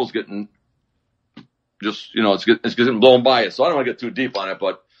whole world's getting just it's getting blown by it. So I don't want to get too deep on it,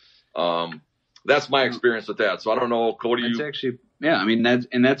 but that's my experience with that. So I don't know, Cody. That's actually. Yeah, I mean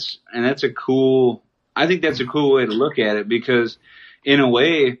that's a cool. I think that's a cool way to look at it because, in a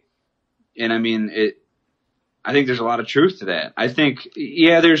way, and I mean I think there's a lot of truth to that. I think,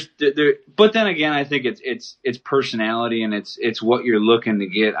 yeah, but then again, I think it's personality and it's what you're looking to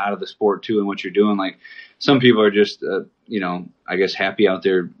get out of the sport too and what you're doing. Like some people are just, I guess happy out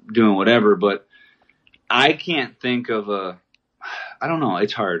there doing whatever, but I can't think of I don't know.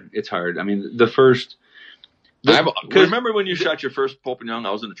 It's hard. I mean, remember when you shot your first Pope and Young?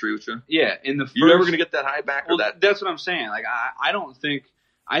 I was in the tree with you. Yeah. In the first, you ever going to get that high back? That's what I'm saying. Like,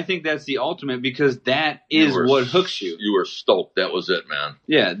 I think that's the ultimate because that is what hooks you. You were stoked. That was it, man.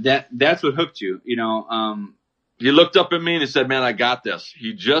 Yeah, that's what hooked you. He looked up at me and he said, "Man, I got this."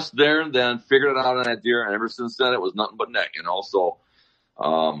 He just there and then figured it out on that deer, and ever since then, it was nothing but neck. So,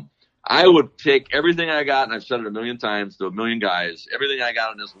 I would take everything I got, and I've said it a million times to a million guys. Everything I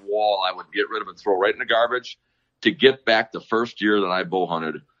got on this wall, I would get rid of and throw right in the garbage to get back the first year that I bow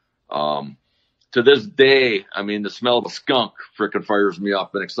hunted. To this day, I mean, the smell of a skunk frickin' fires me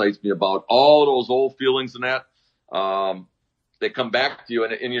up and excites me about all those old feelings and that. They come back to you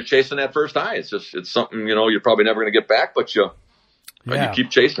and you're chasing that first high. It's something, you're probably never going to get back, but you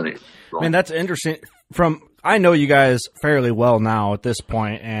keep chasing it. So. Man, that's interesting. I know you guys fairly well now at this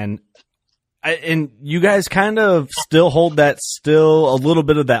point, and you guys kind of still hold a little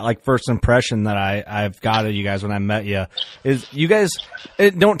bit of that like first impression that I've got of you guys when I met you. Is you guys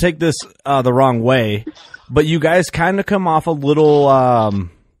don't take this the wrong way, but you guys kind of come off a little.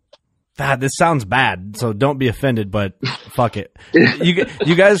 This sounds bad, so don't be offended, but fuck it.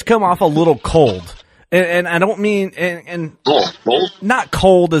 You guys come off a little cold. And I don't mean and not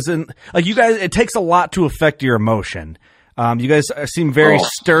cold as in like you guys. It takes a lot to affect your emotion. You guys seem very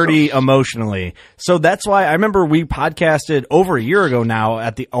sturdy emotionally. So that's why I remember we podcasted over a year ago now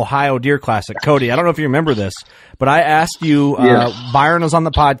at the Ohio Deer Classic. Cody, I don't know if you remember this, but I asked you, Byron was on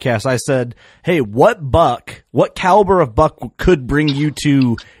the podcast. I said, hey, what caliber of buck could bring you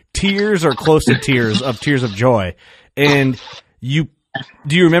to tears or close to tears of joy? And do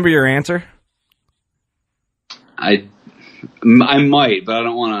you remember your answer? I might, but I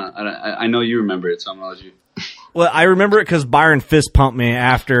don't want to. I know you remember it, so I'm gonna let you. Well, I remember it because Byron fist pumped me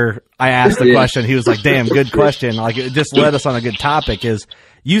after I asked the question. He was like, "Damn, good question." Like it just led us on a good topic. Is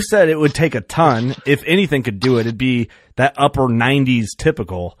you said it would take a ton. If anything could do it, it'd be that upper 90s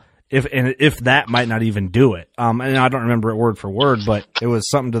typical. If that might not even do it. And I don't remember it word for word, but it was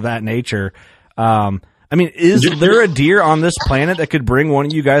something to that nature. I mean, is there a deer on this planet that could bring one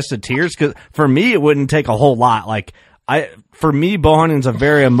of you guys to tears? Because for me, it wouldn't take a whole lot. Like for me, bow hunting is a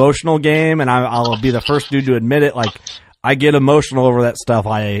very emotional game, and I'll be the first dude to admit it. Like I get emotional over that stuff.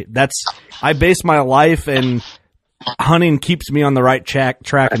 I base my life, and hunting keeps me on the right track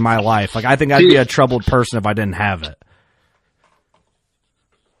in my life. Like I think I'd be a troubled person if I didn't have it.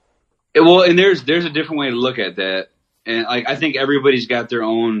 Well, and there's a different way to look at that. And like I think everybody's got their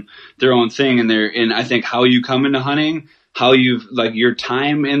own thing and I think how you come into hunting, how you've like your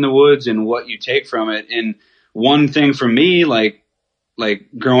time in the woods and what you take from it. And one thing for me, like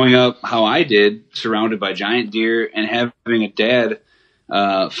growing up how I did, surrounded by giant deer and having a dad,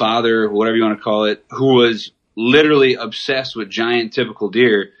 father, whatever you want to call it, who was literally obsessed with giant typical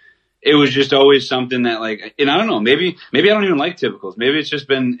deer. It was just always something that like, and I don't know, maybe I don't even like typicals. Maybe it's just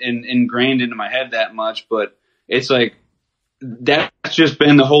been ingrained into my head that much, but it's like, that's just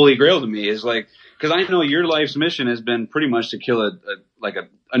been the holy grail to me is like, cause I know your life's mission has been pretty much to kill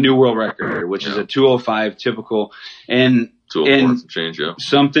a new world record, which is a 205 typical and 204 change, yeah.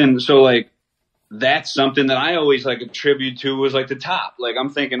 Something. So like, that's something that I always like attribute to was like the top. Like I'm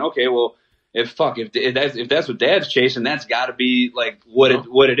thinking, okay, well, if that's what Dad's chasing, that's got to be like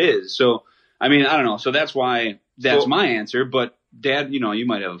what it is. So I mean, I don't know. So that's why that's my answer. But Dad, you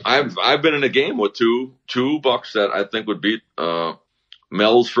might have. I've been in a game with two bucks that I think would beat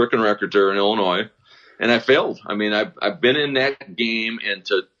Mel's frickin' record there in Illinois, and I failed. I mean, I've been in that game, and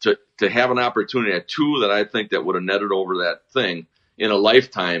to have an opportunity at two that I think that would have netted over that thing in a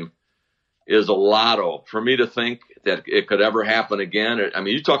lifetime is a lotto. For me to think that it could ever happen again. I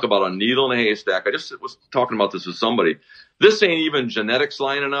mean, you talk about a needle in a haystack. I just was talking about this with somebody. This ain't even genetics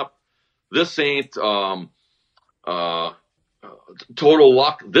lining up. This ain't total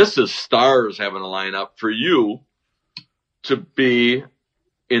luck. This is stars having to line up for you to be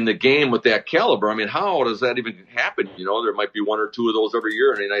in the game with that caliber. I mean, how does that even happen? There might be one or two of those every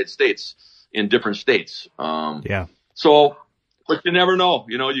year in the United States in different states. Yeah. So, but you never know.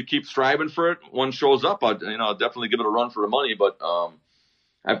 You keep striving for it. One shows up. I'll definitely give it a run for the money. But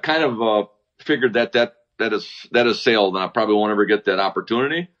I've kind of figured that is sailed, and I probably won't ever get that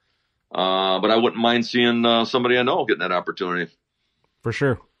opportunity. But I wouldn't mind seeing somebody I know getting that opportunity. For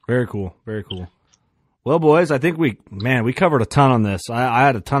sure. Very cool. Very cool. Well, boys, I think we covered a ton on this. I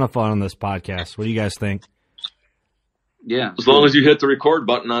had a ton of fun on this podcast. What do you guys think? Yeah. As long as you hit the record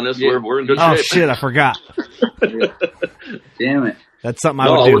button on this, we're in good shape. Oh shit, I forgot. Damn it. That's something I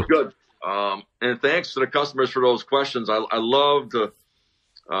would do. We're good. And thanks to the customers for those questions. I love to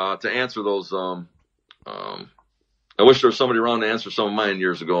answer those. I wish there was somebody around to answer some of mine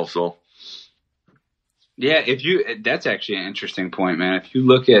years ago. So. Yeah, that's actually an interesting point, man. If you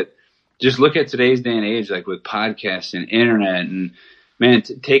look at today's day and age, like with podcasts and internet, and man,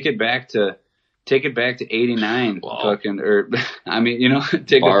 take it back to 89, fucking, or I mean, you know,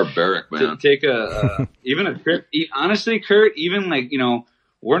 barbaric, man. Take a even a trip. Honestly, Kurt, even like, you know,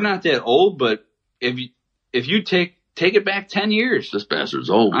 we're not that old, but if you take it back 10 years, this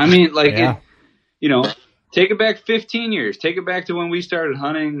bastard's old. I mean, like, you know, take it back 15 years. Take it back to when we started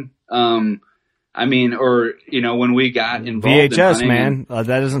hunting. I mean, or, you know, when we got involved VHS, in man. That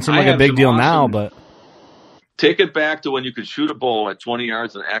doesn't seem like a big deal now, but. Take it back to when you could shoot a bull at 20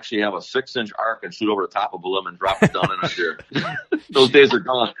 yards and actually have a 6-inch arc and shoot over the top of a limb and drop it down in a deer. Those days are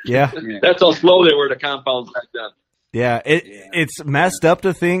gone. Yeah. That's how slow they were, the compounds back then. Yeah, it's messed up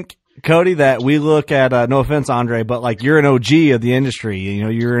to think, Cody, that we look at, no offense, Andre, but like you're an OG of the industry. You know,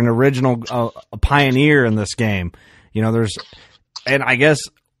 you're an original a pioneer in this game. You know, and I guess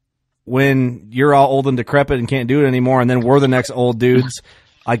when you're all old and decrepit and can't do it anymore, and then we're the next old dudes,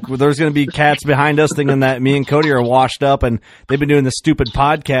 like there's going to be cats behind us thinking that me and Cody are washed up and they've been doing this stupid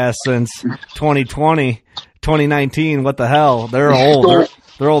podcast since 2020, 2019. What the hell? They're old.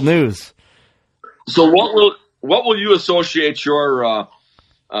 They're old news. So what will you associate your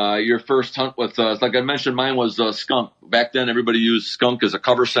first hunt with? Like I mentioned, mine was skunk. Back then, everybody used skunk as a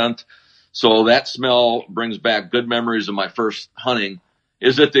cover scent. So that smell brings back good memories of my first hunting.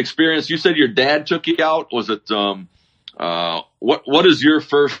 Is it the experience? You said your dad took you out. Was it, what is your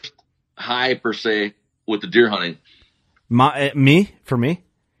first high per se with the deer hunting? For me?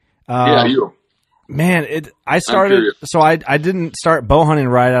 Yeah, you. Man, I started, so I didn't start bow hunting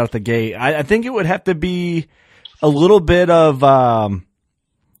right out the gate. I think it would have to be a little bit of,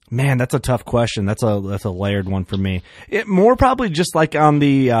 man, that's a tough question. That's a layered one for me. It more probably just like on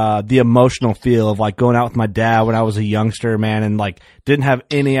the emotional feel of like going out with my dad when I was a youngster, man, and like didn't have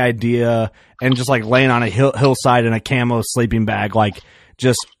any idea, and just like laying on a hillside in a camo sleeping bag, like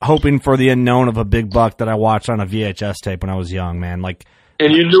just hoping for the unknown of a big buck that I watched on a VHS tape when I was young, man. Like,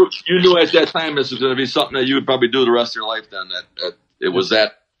 and you knew at that time this was going to be something that you would probably do the rest of your life. Then that it was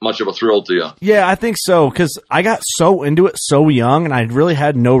that much of a thrill to you. Yeah, I think so, because I got so into it so young, and I really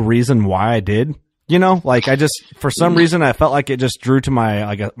had no reason why I did. You know, like I just, for some reason, I felt like it just drew to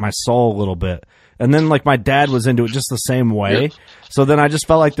my soul a little bit. And then like my dad was into it just the same way. Yep. So then I just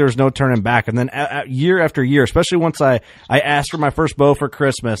felt like there was no turning back. And then year after year, especially once I asked for my first bow for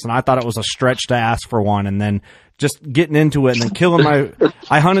Christmas, and I thought it was a stretch to ask for one, and then just getting into it and then killing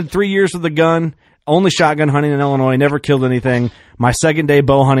I hunted 3 years with a gun. Only shotgun hunting in Illinois, never killed anything. My second day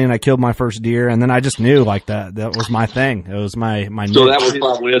bow hunting, I killed my first deer, and then I just knew like that was my thing. It was my So that was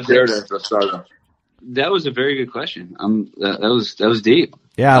probably it there to start. That was a very good question. That was deep.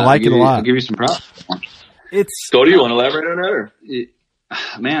 Yeah, I like it a lot. I'll give you some props. So do you want to elaborate on that? Or?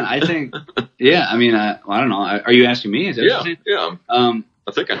 Man, I think, yeah. I mean, I don't know. Are you asking me? Is that what you're saying? Yeah.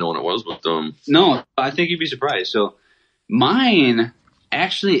 I think I know what it was, but no, I think you'd be surprised. So mine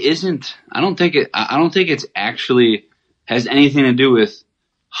actually isn't. I don't think it's actually has anything to do with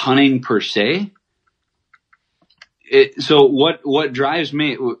hunting per se. So what drives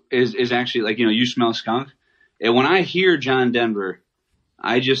me is actually, like, you know, you smell skunk, and when I hear John Denver,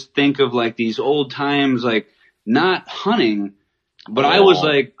 I just think of like these old times, like not hunting, but I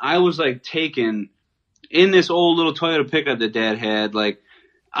was like taken in this old little Toyota pickup that Dad had, like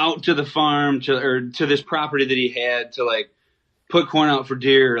out to the farm to this property that he had to like put corn out for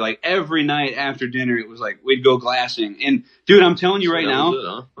deer. Like every night after dinner, it was like we'd go glassing. And dude, I'm telling you right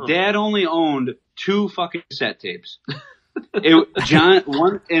now, Dad only owned 2 fucking cassette tapes.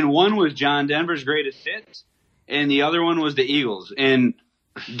 One was John Denver's Greatest Hits, and the other one was the Eagles. And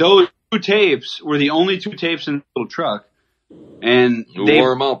those 2 tapes were the only 2 tapes in the little truck. And they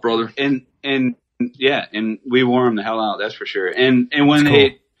wore them out, brother. And yeah, and we wore them the hell out, that's for sure. And when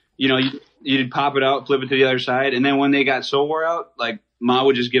they, you know, you'd pop it out, flip it to the other side, and then when they got so wore out, like Ma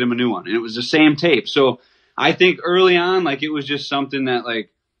would just get them a new one, and it was the same tape. So I think early on, like, it was just something that, like,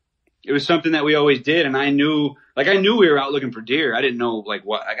 it was something that we always did, and I knew we were out looking for deer. I didn't know, like,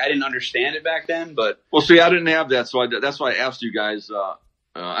 what, like, I didn't understand it back then, but. Well, see, I didn't have that, so that's why I asked you guys.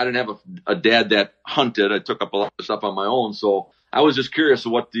 I didn't have a dad that hunted. I took up a lot of stuff on my own, so I was just curious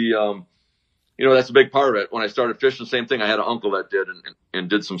of what the, you know, that's a big part of it. When I started fishing, same thing. I had an uncle that did and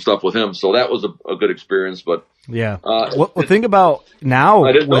did some stuff with him, so that was a good experience. But Yeah. Well, think about now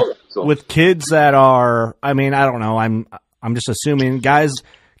I didn't know that, so. with kids that are, I mean, I don't know. I'm just assuming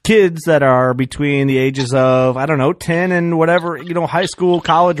kids that are between the ages of, I don't know, 10 and whatever, high school,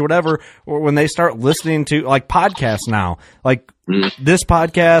 college, whatever, or when they start listening to like podcasts now, like this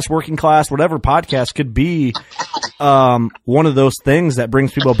podcast, Working Class, whatever podcast could be one of those things that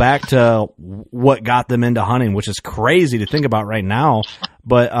brings people back to what got them into hunting, which is crazy to think about right now.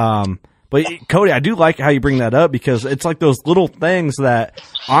 But Cody, I do like how you bring that up because it's like those little things that,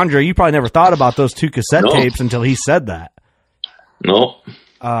 Andre, you probably never thought about those 2 cassette tapes until he said that. No.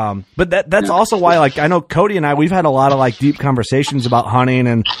 But that's also why, like, I know Cody and I, we've had a lot of like deep conversations about hunting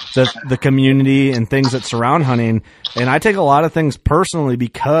and the community and things that surround hunting. And I take a lot of things personally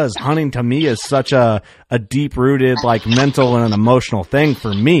because hunting to me is such a deep rooted, like mental and an emotional thing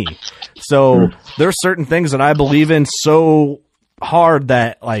for me. So there's certain things that I believe in so hard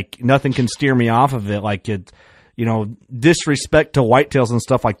that like nothing can steer me off of it. Like disrespect to whitetails and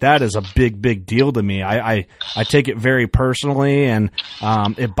stuff like that is a big deal to me. I take it very personally, and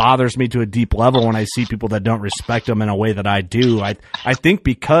it bothers me to a deep level when I see people that don't respect them in a way that I do. I think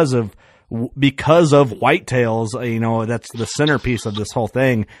because of whitetails, that's the centerpiece of this whole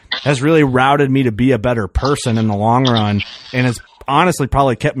thing, has really routed me to be a better person in the long run, and has honestly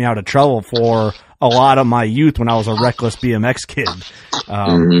probably kept me out of trouble for a lot of my youth when I was a reckless BMX kid.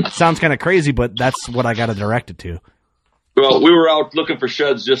 Sounds kind of crazy, but that's what I got to direct it to. Well, we were out looking for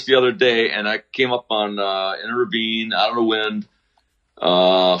sheds just the other day, and I came up on in a ravine out of the wind.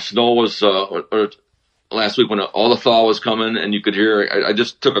 Snow was last week when all the thaw was coming, and you could hear. I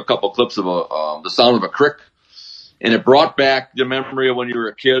just took a couple clips of the sound of a crick, and it brought back the memory of when you were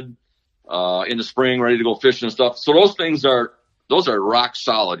a kid in the spring, ready to go fishing and stuff. So those things are rock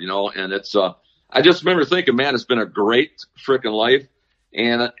solid, and it's. I just remember thinking, man, it's been a great freaking life.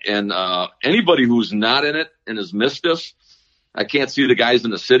 And anybody who's not in it and has missed this, I can't see the guys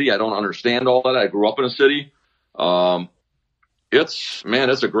in the city. I don't understand all that. I grew up in a city. It's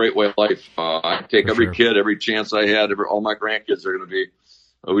a great way of life. I take every kid, every chance I had, all my grandkids are going to be,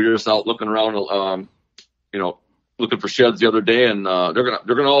 we were just out looking around, looking for sheds the other day, and, they're going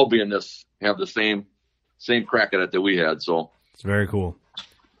to all be in this, have the same crack at it that we had. So it's very cool.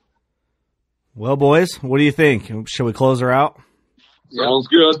 Well, boys, what do you think? Should we close her out? Sounds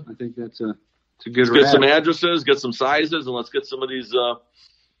good. I think that's a good wrap. Get some addresses, get some sizes, and let's get some of these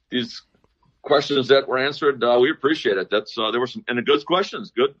questions that were answered. We appreciate it. There were some good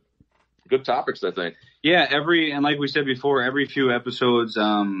questions, good topics, I think. Yeah, and like we said before, every few episodes,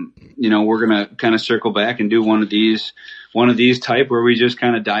 we're gonna kind of circle back and do one of these type where we just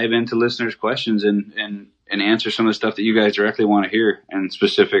kind of dive into listeners' questions and answer some of the stuff that you guys directly want to hear and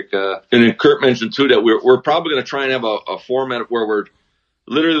specific. And then Kurt mentioned too that we're probably going to try and have a format where we're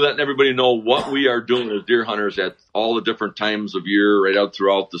literally letting everybody know what we are doing as deer hunters at all the different times of year, right out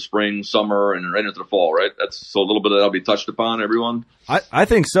throughout the spring, summer, and right into the fall, right? So a little bit of that'll be touched upon, everyone. I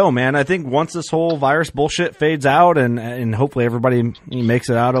think so, man. I think once this whole virus bullshit fades out and hopefully everybody makes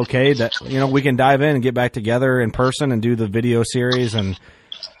it out okay, that, we can dive in and get back together in person and do the video series and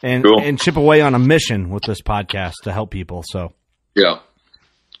chip away on a mission with this podcast to help people. So, yeah.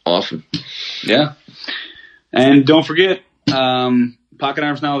 Awesome. Yeah. And don't forget, Pocket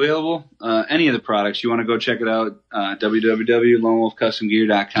Arms now available. Any of the products, you want to go check it out,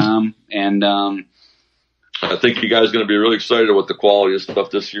 www.lonewolfcustomgear.com. And I think you guys are going to be really excited with the quality of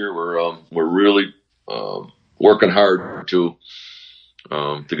stuff this year. We're really working hard to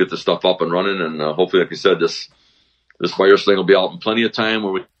get this stuff up and running, and hopefully, like you said, this virus thing will be out in plenty of time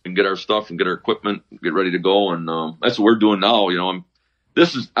where we can get our stuff and get our equipment, get ready to go, and that's what we're doing now.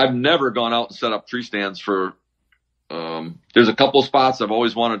 I've never gone out and set up tree stands for. There's a couple of spots I've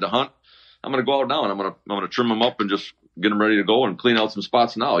always wanted to hunt. I'm going to go out now and I'm going to trim them up and just get them ready to go and clean out some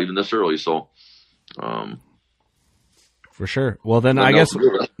spots now, even this early. So, for sure. Well, then I guess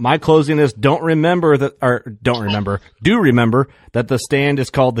my closing is do remember that the stand is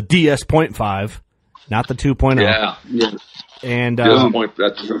called the DS.5, not the 2.0. Yeah. And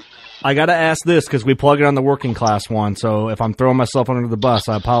I got to ask this because we plug it on the Working Class one. So if I'm throwing myself under the bus,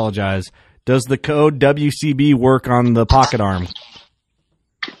 I apologize. Does the code WCB work on the Pocket Arm?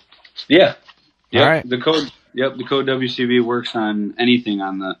 Yeah. All right. The code WCB works on anything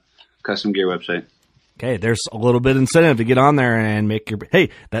on the Custom Gear website. Okay, there's a little bit of incentive to get on there and make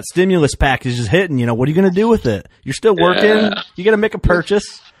that stimulus package is hitting. What are you going to do with it? You're still working. Yeah. You got to make a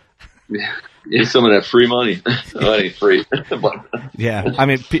purchase. Yeah. Get some of that free money. That ain't free. Yeah, I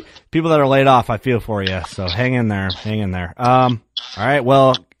mean, people that are laid off, I feel for you. So hang in there. All right,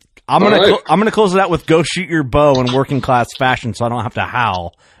 well, I'm gonna close it out with "Go shoot your bow" in working class fashion, so I don't have to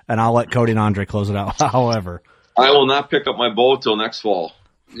howl, and I'll let Cody and Andre close it out. However, I will not pick up my bow till next fall.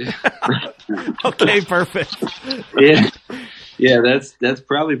 Okay, perfect. Yeah, that's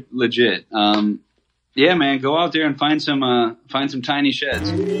probably legit. Yeah, man, go out there and find some tiny sheds.